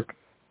or dirk,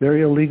 they're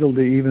illegal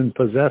to even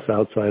possess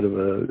outside of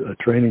a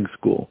training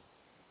school.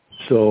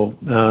 So,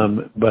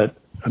 but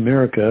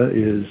America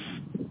is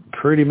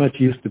pretty much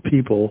used to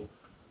people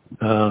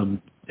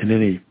in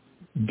any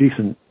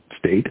decent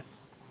state,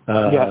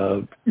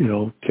 you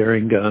know,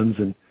 carrying guns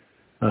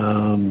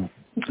and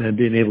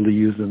being able to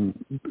use them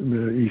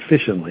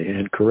efficiently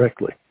and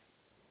correctly.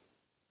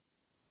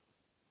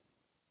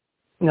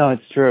 No,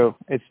 it's true.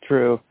 It's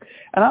true.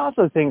 And I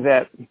also think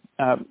that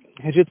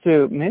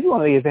Hojutsu, maybe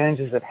one of the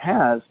advantages it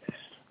has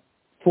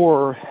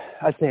for,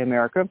 I'd say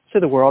America, to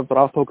the world, but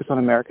I'll focus on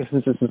America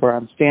since this is where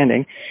I'm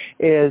standing,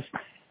 is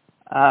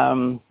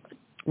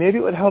maybe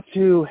it would help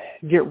to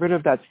get rid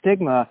of that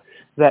stigma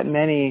that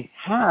many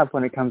have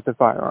when it comes to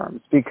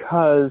firearms.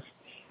 Because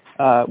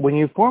when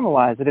you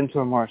formalize it into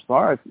a martial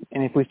art,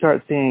 and if we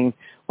start seeing,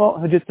 well,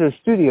 Hojutsu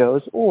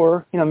studios,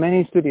 or, you know,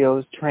 many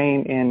studios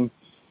train in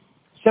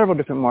several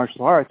different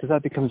martial arts, if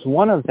that becomes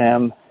one of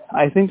them,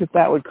 I think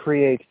that would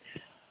create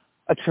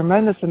a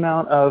tremendous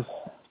amount of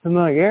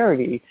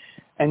familiarity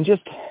and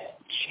just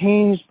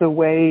change the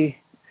way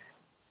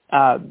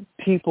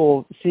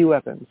people see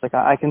weapons. Like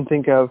I can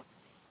think of,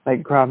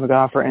 like, Krav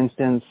Maga, for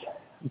instance.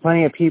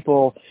 Plenty of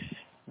people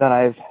that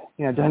I've,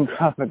 you know, done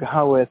Krav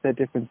Maga with at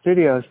different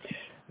studios,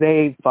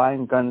 they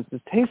find guns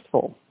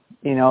distasteful.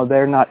 You know,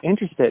 they're not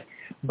interested.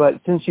 But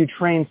since you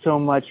train so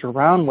much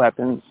around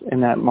weapons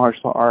in that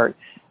martial art,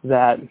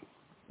 that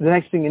the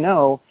next thing you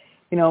know,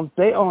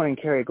 they own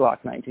and carry a Glock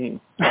 19.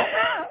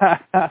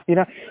 You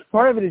know,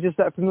 part of it is just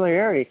that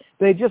familiarity.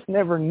 They just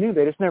never knew.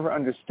 They just never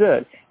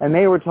understood. And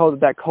they were told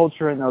that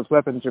culture and those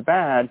weapons are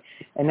bad.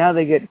 And now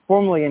they get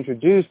formally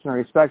introduced in a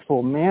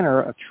respectful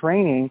manner of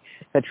training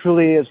that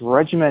truly is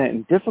regimented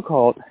and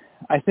difficult.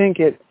 I think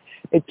it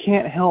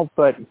can't help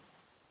but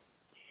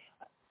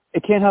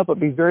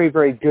be very,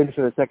 very good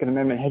for the Second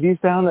Amendment. Have you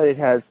found that it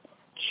has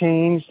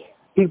changed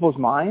people's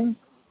minds?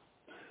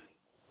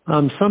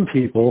 Some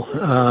people,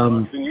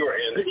 and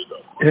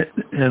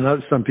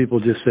some people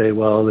just say,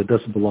 well, it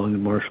doesn't belong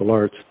in martial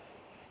arts.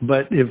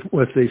 But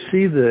if they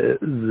see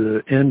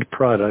the end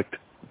product,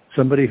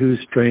 somebody who's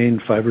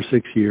trained 5 or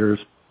 6 years,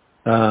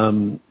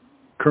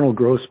 Colonel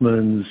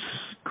Grossman's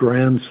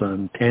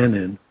grandson,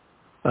 Tannen,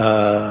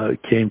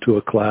 came to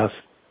a class,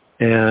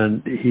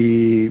 and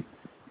he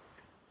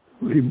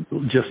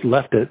just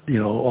left it, you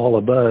know, all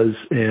abuzz,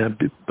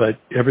 but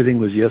everything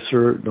was yes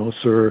sir, no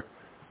sir.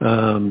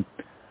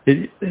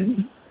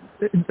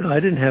 I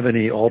didn't have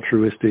any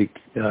altruistic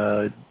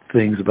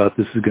things about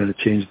this is going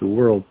to change the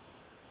world,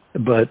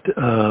 but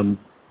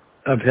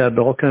I've had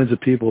all kinds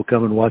of people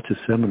come and watch a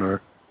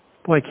seminar.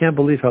 Boy, I can't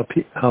believe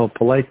how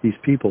polite these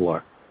people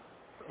are.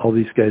 All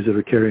these guys that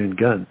are carrying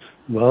guns.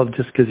 Well,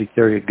 just because you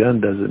carry a gun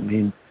doesn't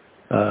mean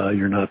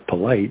you're not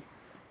polite.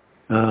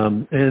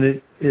 And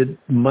it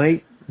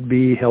might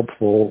be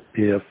helpful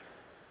if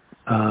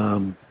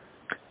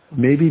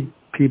maybe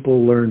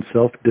people learn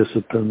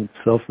self-discipline,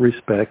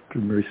 self-respect,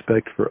 and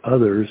respect for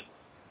others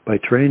by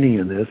training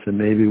in this, and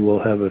maybe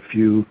we'll have a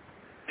fewer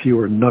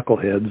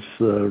knuckleheads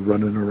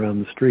running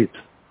around the streets.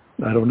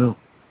 I don't know.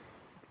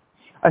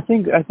 I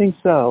think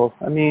so.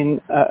 I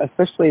mean,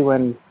 especially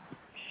when,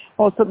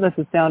 well, something that's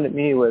astounded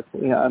me with,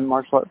 you know, a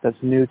martial art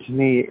that's new to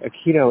me,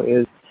 Aikido,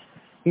 is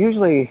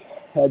usually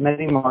at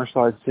many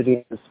martial arts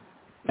studios,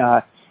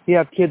 you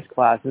have kids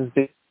classes.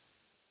 It's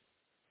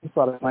a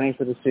lot of money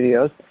for the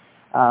studios.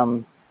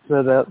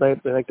 So they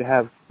like to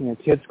have, you know,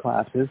 kids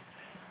classes,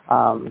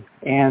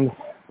 and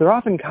they're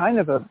often kind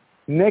of a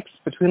mix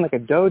between like a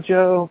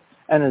dojo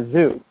and a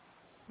zoo.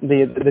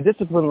 The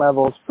discipline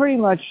level is pretty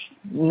much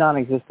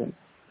non-existent.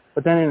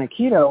 But then in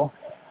Aikido,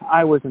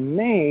 I was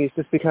amazed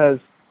just because,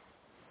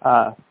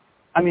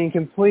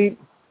 complete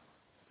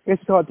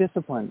used to call it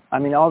discipline. I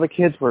mean, all the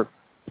kids were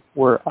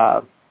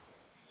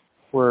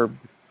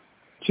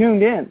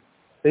tuned in.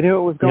 They knew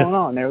what was going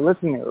on. They were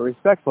listening. They were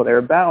respectful. They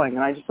were bowing.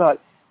 And I just thought,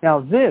 now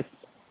this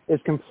is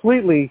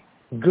completely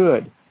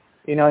good.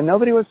 You know,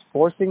 nobody was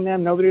forcing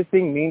them. Nobody was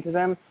being mean to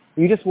them.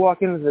 You just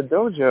walk into the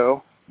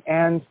dojo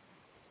and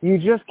you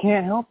just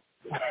can't help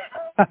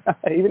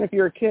it, even if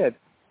you're a kid.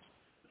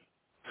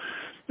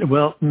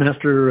 Well,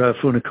 Master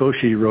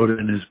Funakoshi wrote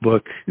in his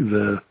book,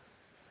 The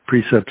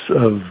Precepts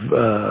of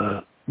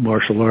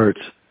Martial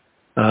Arts,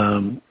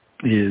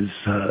 is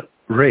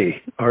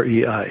Rei,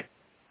 R-E-I.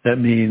 That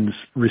means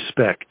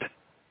respect.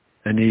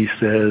 And he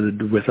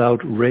said,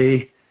 without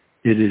Rei,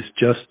 it is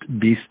just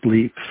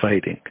beastly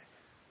fighting.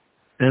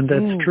 And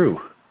that's true.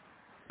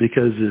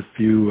 Because if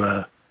you,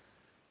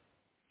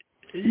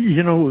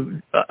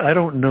 I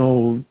don't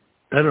know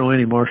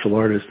any martial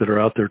artists that are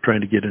out there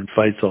trying to get in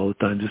fights all the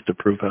time just to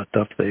prove how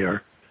tough they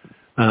are.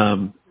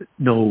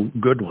 No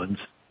good ones.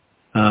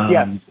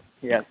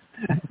 Yes.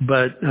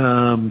 But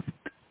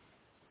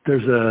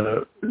there's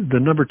the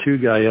number 2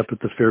 guy up at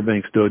the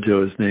Fairbanks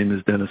Dojo. His name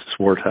is Dennis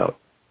Swarthout.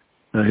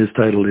 His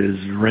title is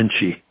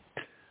Renshi.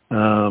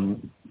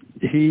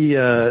 He,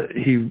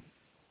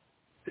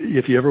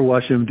 if you ever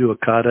watch him do a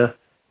kata,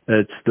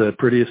 it's the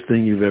prettiest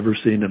thing you've ever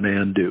seen a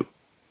man do.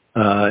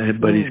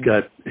 But he's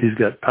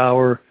got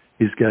power,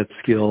 he's got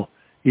skill.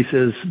 He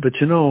says, but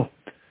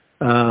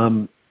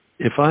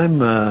if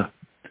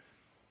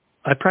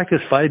I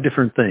practice 5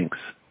 different things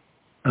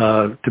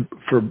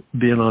for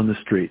being on the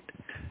street,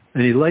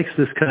 and he likes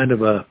this kind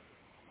of a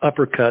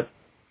uppercut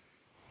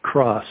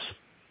cross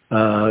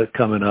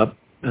coming up.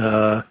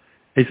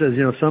 He says,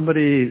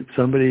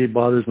 somebody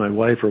bothers my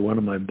wife or one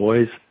of my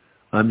boys,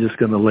 I'm just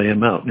going to lay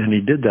him out. And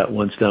he did that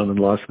once down in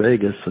Las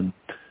Vegas and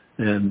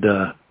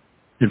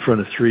in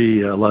front of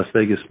 3 Las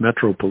Vegas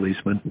Metro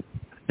policemen.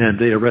 And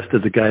they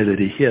arrested the guy that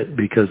he hit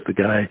because the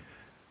guy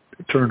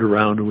turned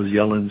around and was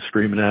yelling and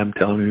screaming at him,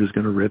 telling him he was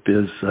going to rip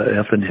his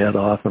effing head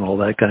off and all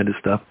that kind of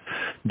stuff.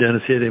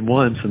 Dennis hit him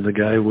once and the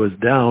guy was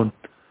down.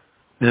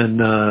 And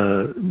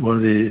one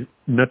of the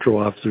Metro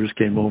officers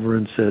came over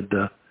and said,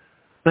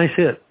 nice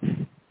hit.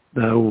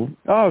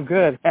 Oh,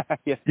 good.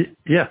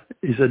 Yeah.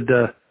 He said,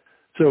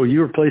 so you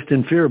were placed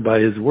in fear by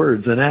his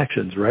words and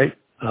actions, right?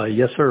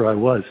 Yes, sir, I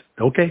was.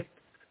 Okay.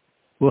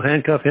 We'll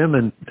handcuff him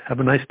and have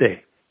a nice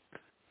day.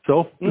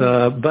 So,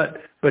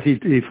 but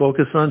he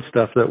focused on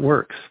stuff that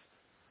works.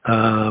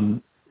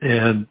 And,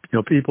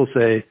 people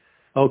say,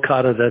 oh,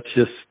 kata, that's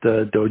just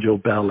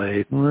dojo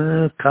ballet.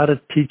 Well, kata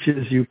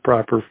teaches you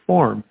proper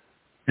form.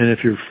 And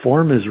if your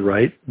form is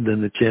right,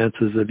 then the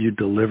chances of you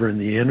delivering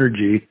the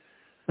energy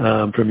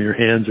from your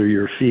hands or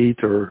your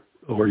feet or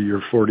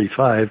your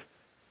 45,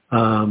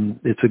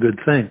 it's a good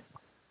thing.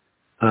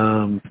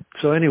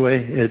 So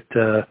anyway,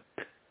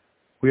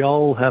 we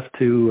all have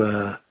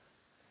to,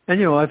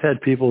 and I've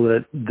had people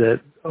that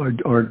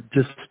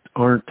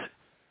aren't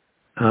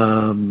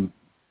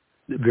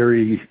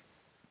very,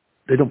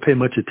 they don't pay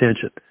much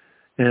attention,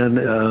 and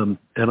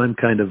I'm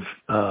kind of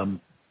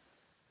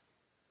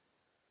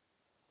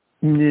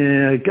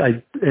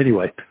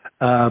anyway.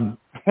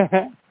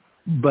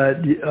 But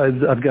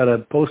I've got a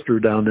poster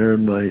down there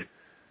in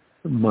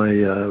my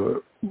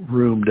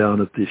room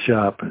down at the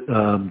shop.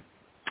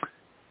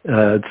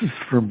 It's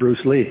from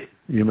Bruce Lee.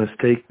 You must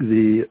take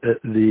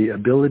the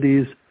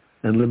abilities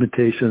and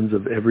limitations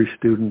of every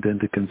student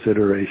into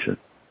consideration.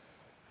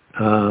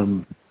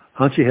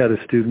 Hanshi had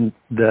a student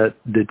that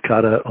did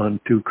kata on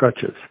 2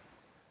 crutches.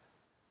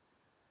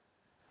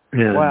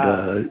 And,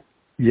 wow.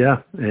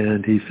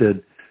 And he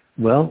said,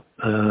 well,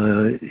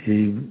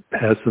 he's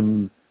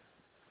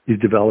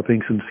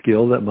developing some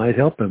skill that might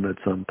help him at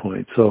some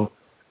point. So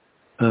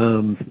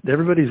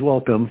everybody's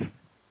welcome.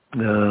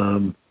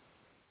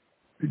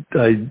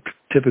 I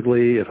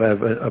typically, if I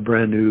have a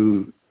brand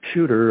new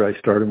shooter, I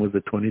start them with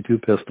a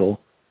 .22 pistol,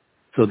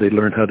 so they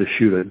learn how to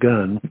shoot a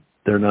gun.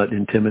 They're not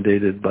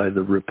intimidated by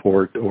the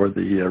report or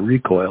the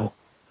recoil.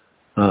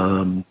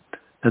 And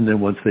then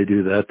once they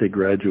do that, they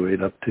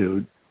graduate up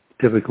to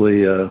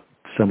typically a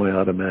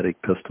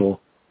semi-automatic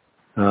pistol.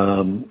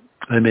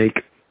 I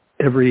make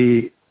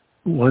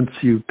once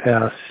you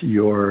pass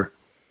your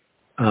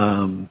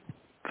 3rd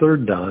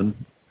dan,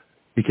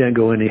 you can't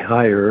go any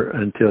higher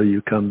until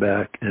you come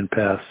back and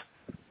pass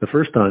the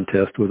 1st dan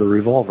test with a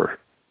revolver,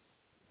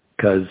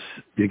 because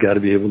you got to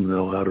be able to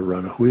know how to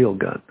run a wheel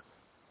gun.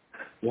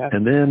 Yeah.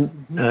 And then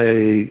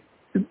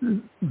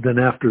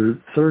after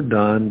 3rd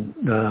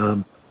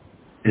dan,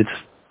 it's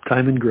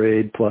time and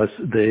grade, plus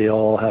they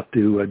all have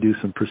to do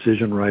some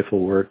precision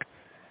rifle work.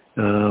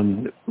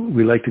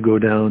 We like to go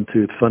down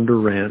to Thunder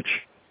Ranch,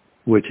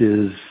 which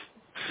is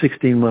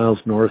 16 miles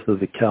north of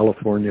the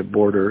California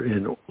border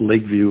in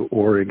Lakeview,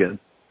 Oregon.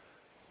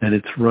 And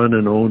it's run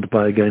and owned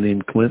by a guy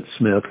named Clint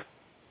Smith,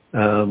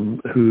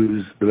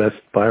 who's the best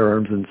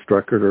firearms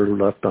instructor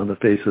left on the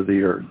face of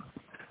the earth.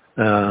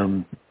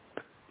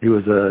 He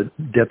was a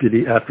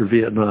deputy after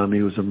Vietnam.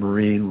 He was a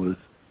Marine.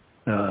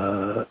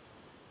 I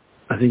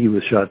think he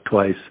was shot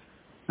twice.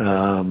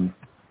 And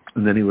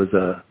then he was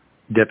a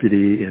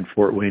deputy in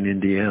Fort Wayne,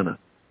 Indiana.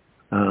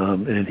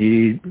 And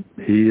he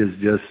is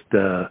just,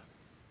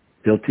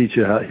 he'll teach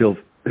you how, he'll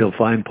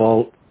fine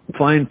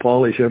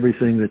polish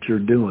everything that you're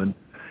doing.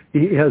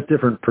 He has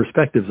different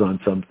perspectives on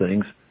some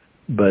things,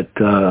 but,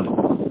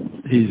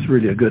 he's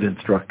really a good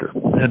instructor.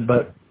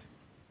 But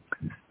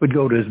we'd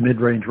go to his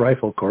mid-range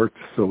rifle course,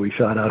 so we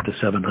shot out to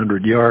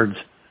 700 yards.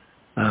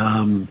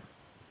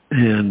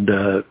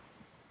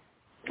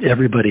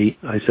 Everybody,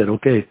 I said,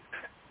 okay,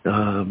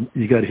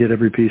 you got to hit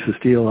every piece of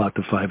steel out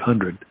to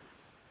 500.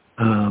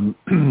 And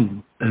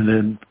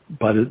then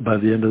by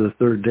the end of the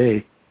third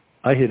day,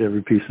 I hit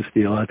every piece of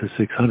steel out to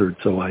 600.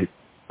 So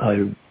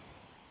I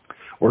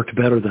worked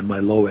better than my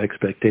low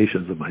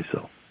expectations of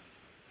myself.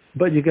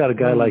 But you got a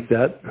guy like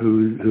that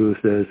who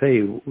says,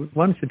 hey,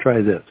 why don't you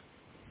try this?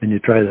 And you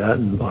try that,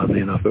 and oddly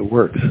enough, it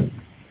works.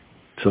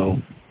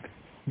 So,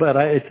 but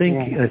I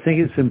think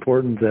it's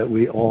important that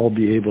we all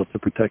be able to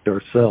protect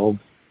ourselves,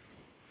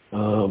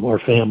 our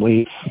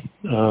families.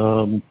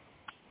 The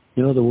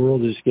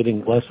world is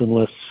getting less and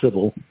less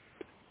civil,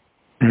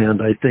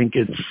 and I think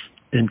it's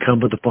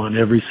incumbent upon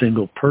every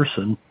single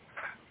person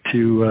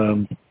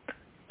to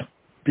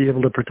be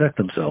able to protect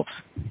themselves.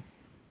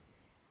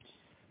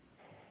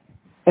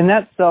 And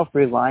that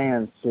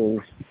self-reliance is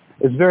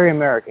very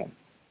American.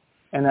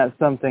 And that's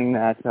something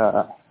that,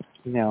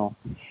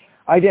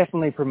 I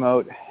definitely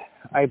promote,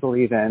 I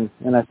believe in.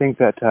 And I think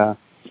that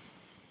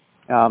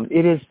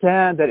it is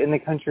sad that in the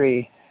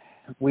country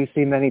we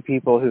see many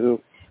people who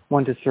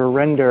want to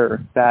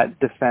surrender that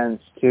defense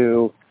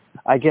to,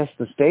 I guess,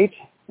 the state,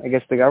 I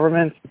guess the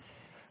government.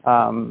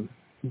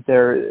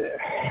 There's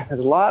a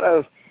lot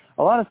of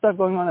stuff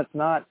going on that's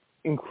not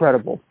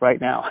incredible right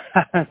now.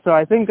 So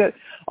I think that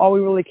all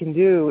we really can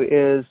do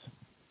is,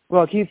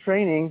 well, keep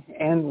training.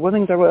 And one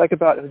thing I really like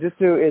about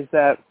Hojutsu is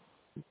that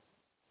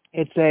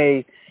it's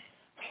a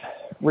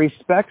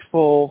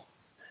respectful,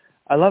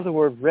 I love the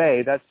word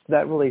rei, that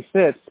really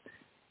fits,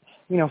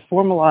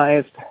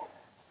 formalized,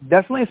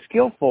 definitely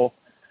skillful,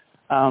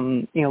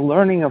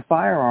 learning of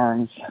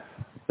firearms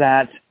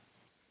that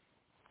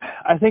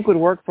I think would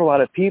work for a lot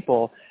of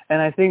people,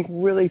 and I think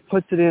really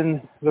puts it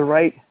in the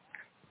right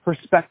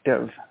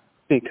perspective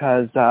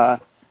because,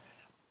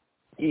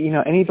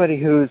 anybody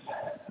who's,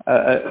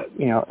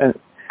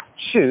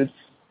 shoots,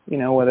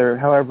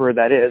 however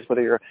that is,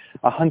 whether you're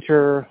a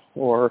hunter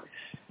or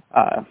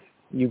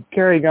you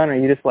carry a gun or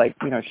you just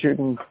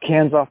shooting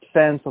cans off the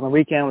fence on the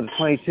weekend with a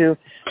 22,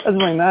 doesn't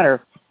really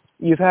matter.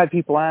 You've had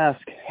people ask,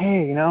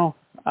 hey, I want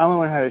to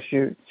learn how to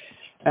shoot.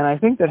 And I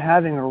think that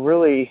I think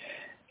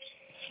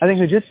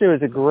Hojutsu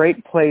is a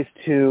great place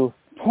to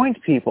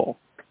point people,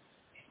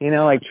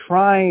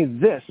 try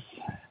this,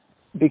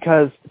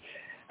 because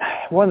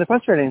one of the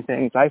frustrating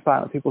things I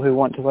find with people who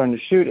want to learn to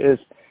shoot is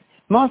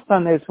most of the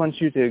time they just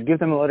want you to give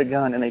them a loaded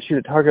gun and they shoot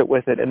a target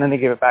with it and then they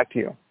give it back to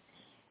you.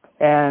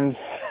 And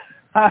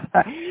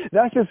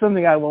that's just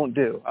something I won't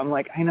do. I'm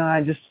like,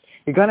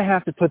 you're going to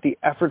have to put the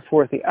effort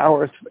forth, the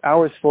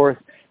hours forth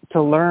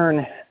to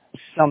learn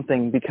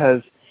something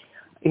because,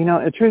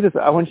 the truth is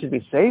I want you to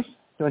be safe.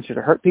 I want you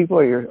to hurt people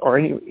or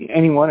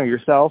anyone or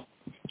yourself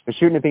or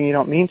shooting a thing you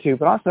don't mean to.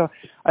 But also,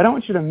 I don't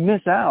want you to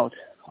miss out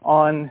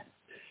on,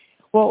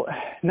 well,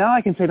 now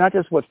I can say not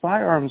just what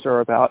firearms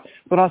are about,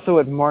 but also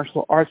what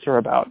martial arts are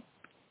about.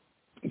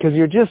 Because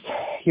you're just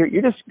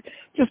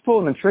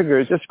pulling the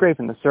triggers, just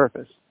scraping the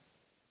surface.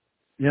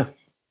 Yeah.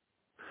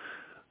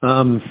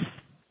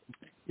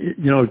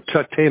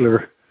 Chuck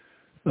Taylor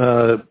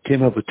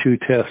came up with two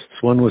tests.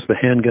 One was the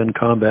Handgun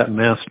Combat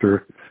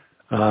Master.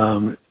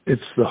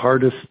 It's the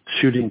hardest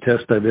shooting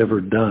test I've ever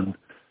done.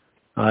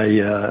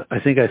 I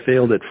think I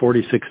failed it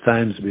 46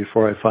 times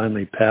before I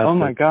finally passed it. Oh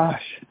my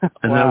gosh.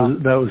 And wow.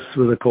 that was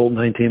with a Colt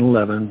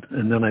 1911,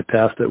 and then I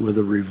passed it with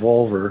a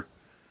revolver,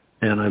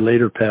 and I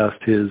later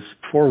passed his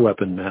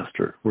 4-weapon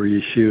master, where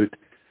you shoot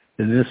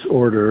in this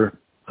order,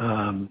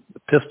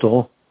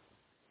 pistol,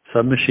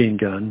 submachine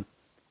gun,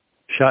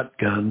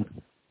 shotgun,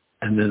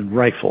 and then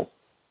rifle.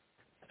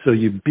 So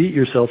you beat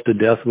yourself to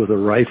death with a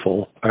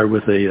rifle or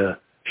with a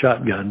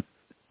shotgun,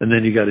 and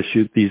then you got to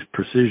shoot these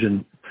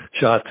precision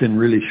shots in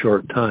really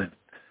short time.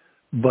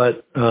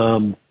 But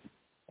so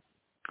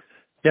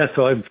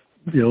I've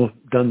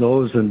done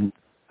those, and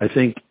I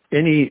think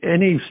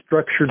any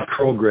structured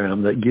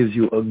program that gives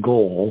you a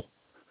goal,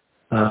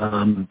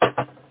 that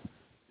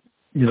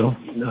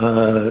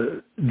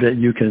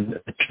you can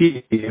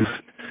achieve,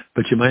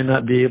 but you might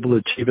not be able to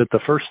achieve it the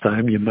first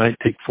time. You might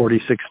take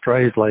 46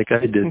 tries like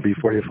I did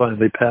before you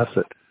finally pass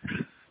it.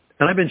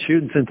 And I've been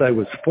shooting since I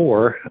was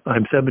 4.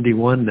 I'm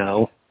 71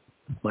 now.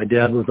 My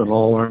dad was an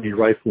all-Army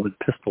rifle and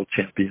pistol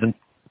champion.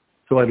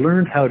 So I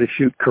learned how to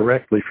shoot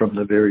correctly from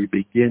the very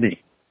beginning.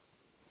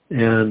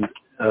 And,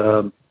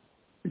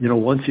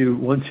 once you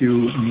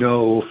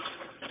know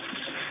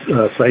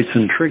sights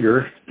and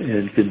trigger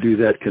and can do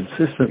that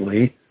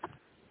consistently,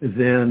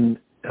 then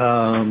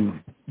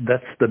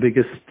that's the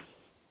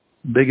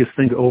biggest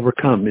thing to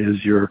overcome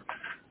is your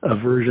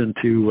aversion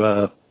to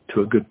a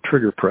good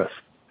trigger press.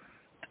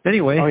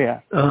 Anyway, oh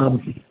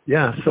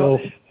yeah, so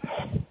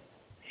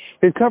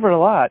we've covered a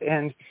lot.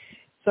 And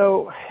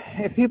so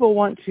if people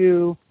want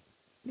to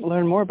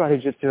learn more about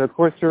Hojutsu, of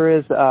course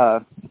there's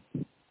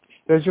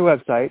your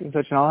website, and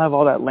I'll have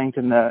all that linked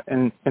in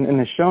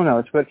the show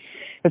notes. But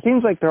it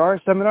seems like there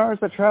are seminars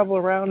that travel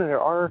around, and there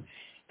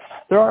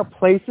are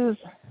places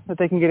that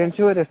they can get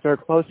into it if they're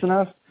close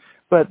enough.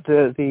 But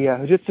the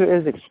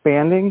Hojutsu is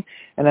expanding,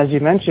 and as you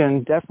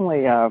mentioned,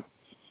 definitely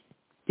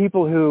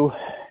people who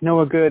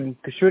know a good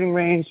shooting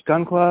range,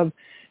 gun club,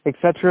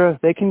 etc.,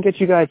 they can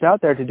get you guys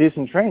out there to do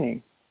some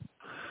training.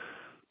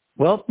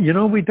 Well,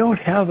 we don't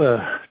have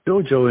a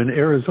dojo in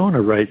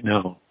Arizona right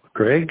now,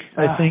 Greg.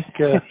 I think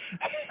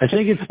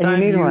it's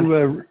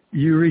time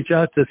you reach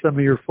out to some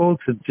of your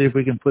folks and see if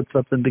we can put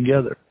something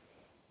together.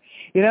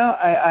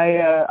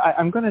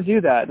 I'm going to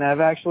do that, and I've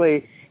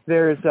actually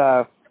there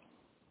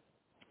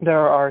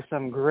are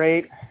some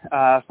great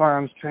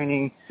firearms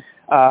training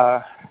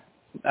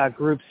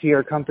groups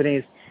here,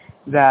 companies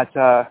that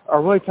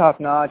are really top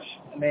notch,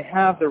 and they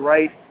have the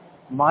right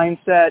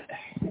mindset.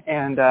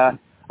 And I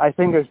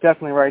think there's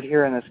definitely right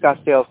here in the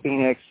Scottsdale,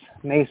 Phoenix,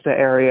 Mesa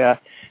area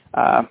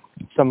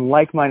some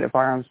like-minded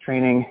firearms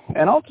training,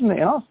 and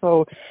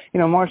also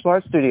martial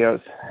arts studios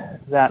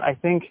that I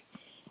think.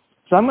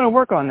 So I'm going to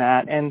work on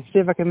that and see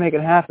if I can make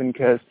it happen,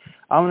 because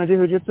I want to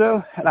do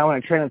Hojutsu and I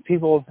want to train with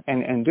people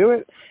and do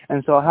it.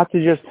 And so I'll have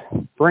to just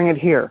bring it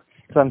here,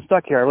 because I'm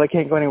stuck here. I really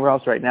can't go anywhere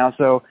else right now.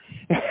 So,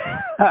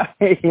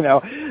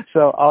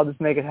 so I'll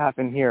just make it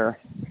happen here.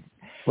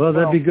 Well,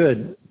 that'd be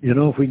good.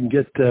 If we can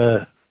get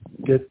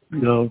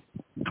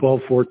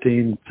 12,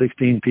 14,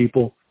 16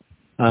 people,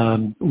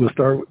 we'll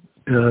start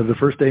the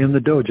first day in the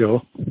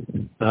dojo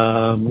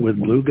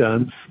with blue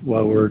guns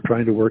while we're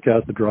trying to work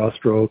out the draw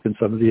stroke and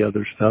some of the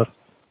other stuff.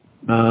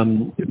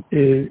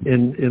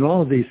 In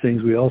all of these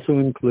things, we also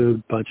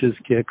include punches,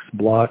 kicks,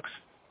 blocks,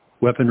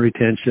 weapon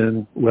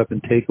retention, weapon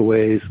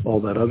takeaways,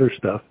 all that other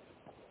stuff.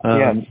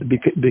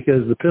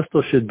 Because the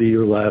pistol should be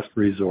your last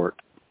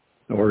resort.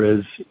 Or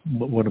as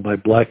one of my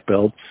black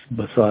belts,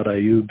 Masad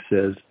Ayub,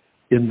 says,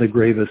 in the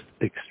gravest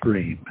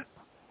extreme.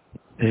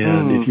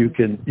 And if you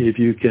can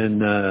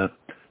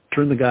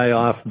turn the guy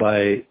off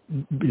by,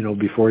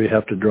 before you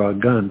have to draw a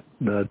gun,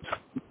 that's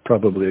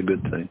probably a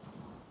good thing.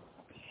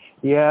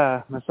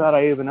 Yeah, Masad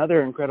Ayub,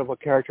 another incredible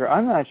character.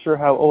 I'm not sure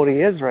how old he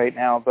is right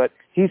now, but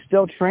he's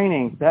still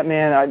training. That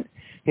man,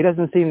 he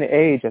doesn't seem to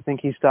age. I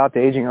think he stopped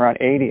aging around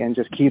 80 and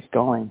just keeps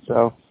going.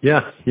 So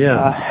yeah.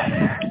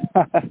 Yeah,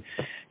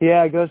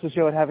 it goes to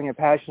show what having a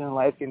passion in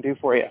life can do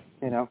for you.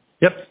 Yep,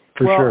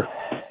 for sure.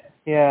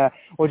 Yeah.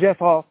 Well, Jeff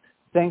Hall,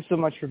 thanks so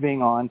much for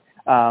being on.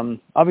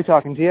 I'll be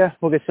talking to you.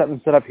 We'll get something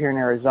set up here in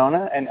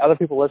Arizona, and other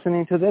people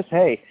listening to this,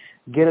 hey,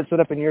 get it set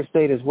up in your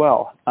state as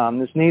well.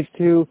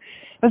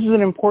 This is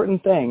an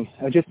important thing.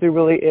 Hojutsu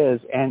really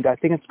is, and I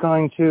think it's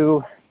going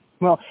to,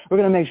 we're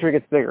going to make sure it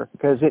gets bigger,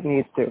 because it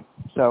needs to.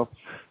 So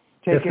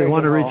if they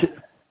want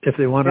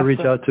to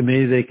reach out to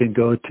me, they can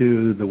go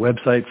to the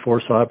website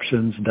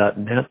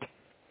forceoptions.net,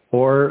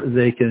 or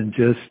they can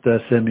just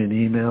send me an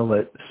email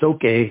at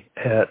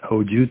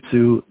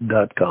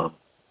soke@hojutsu.com.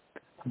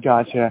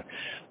 Gotcha.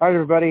 All right,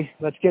 everybody,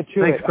 let's get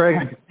to it. Thanks,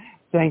 Greg.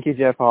 Thank you,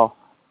 Jeff Hall.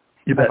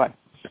 You bet. Bye-bye.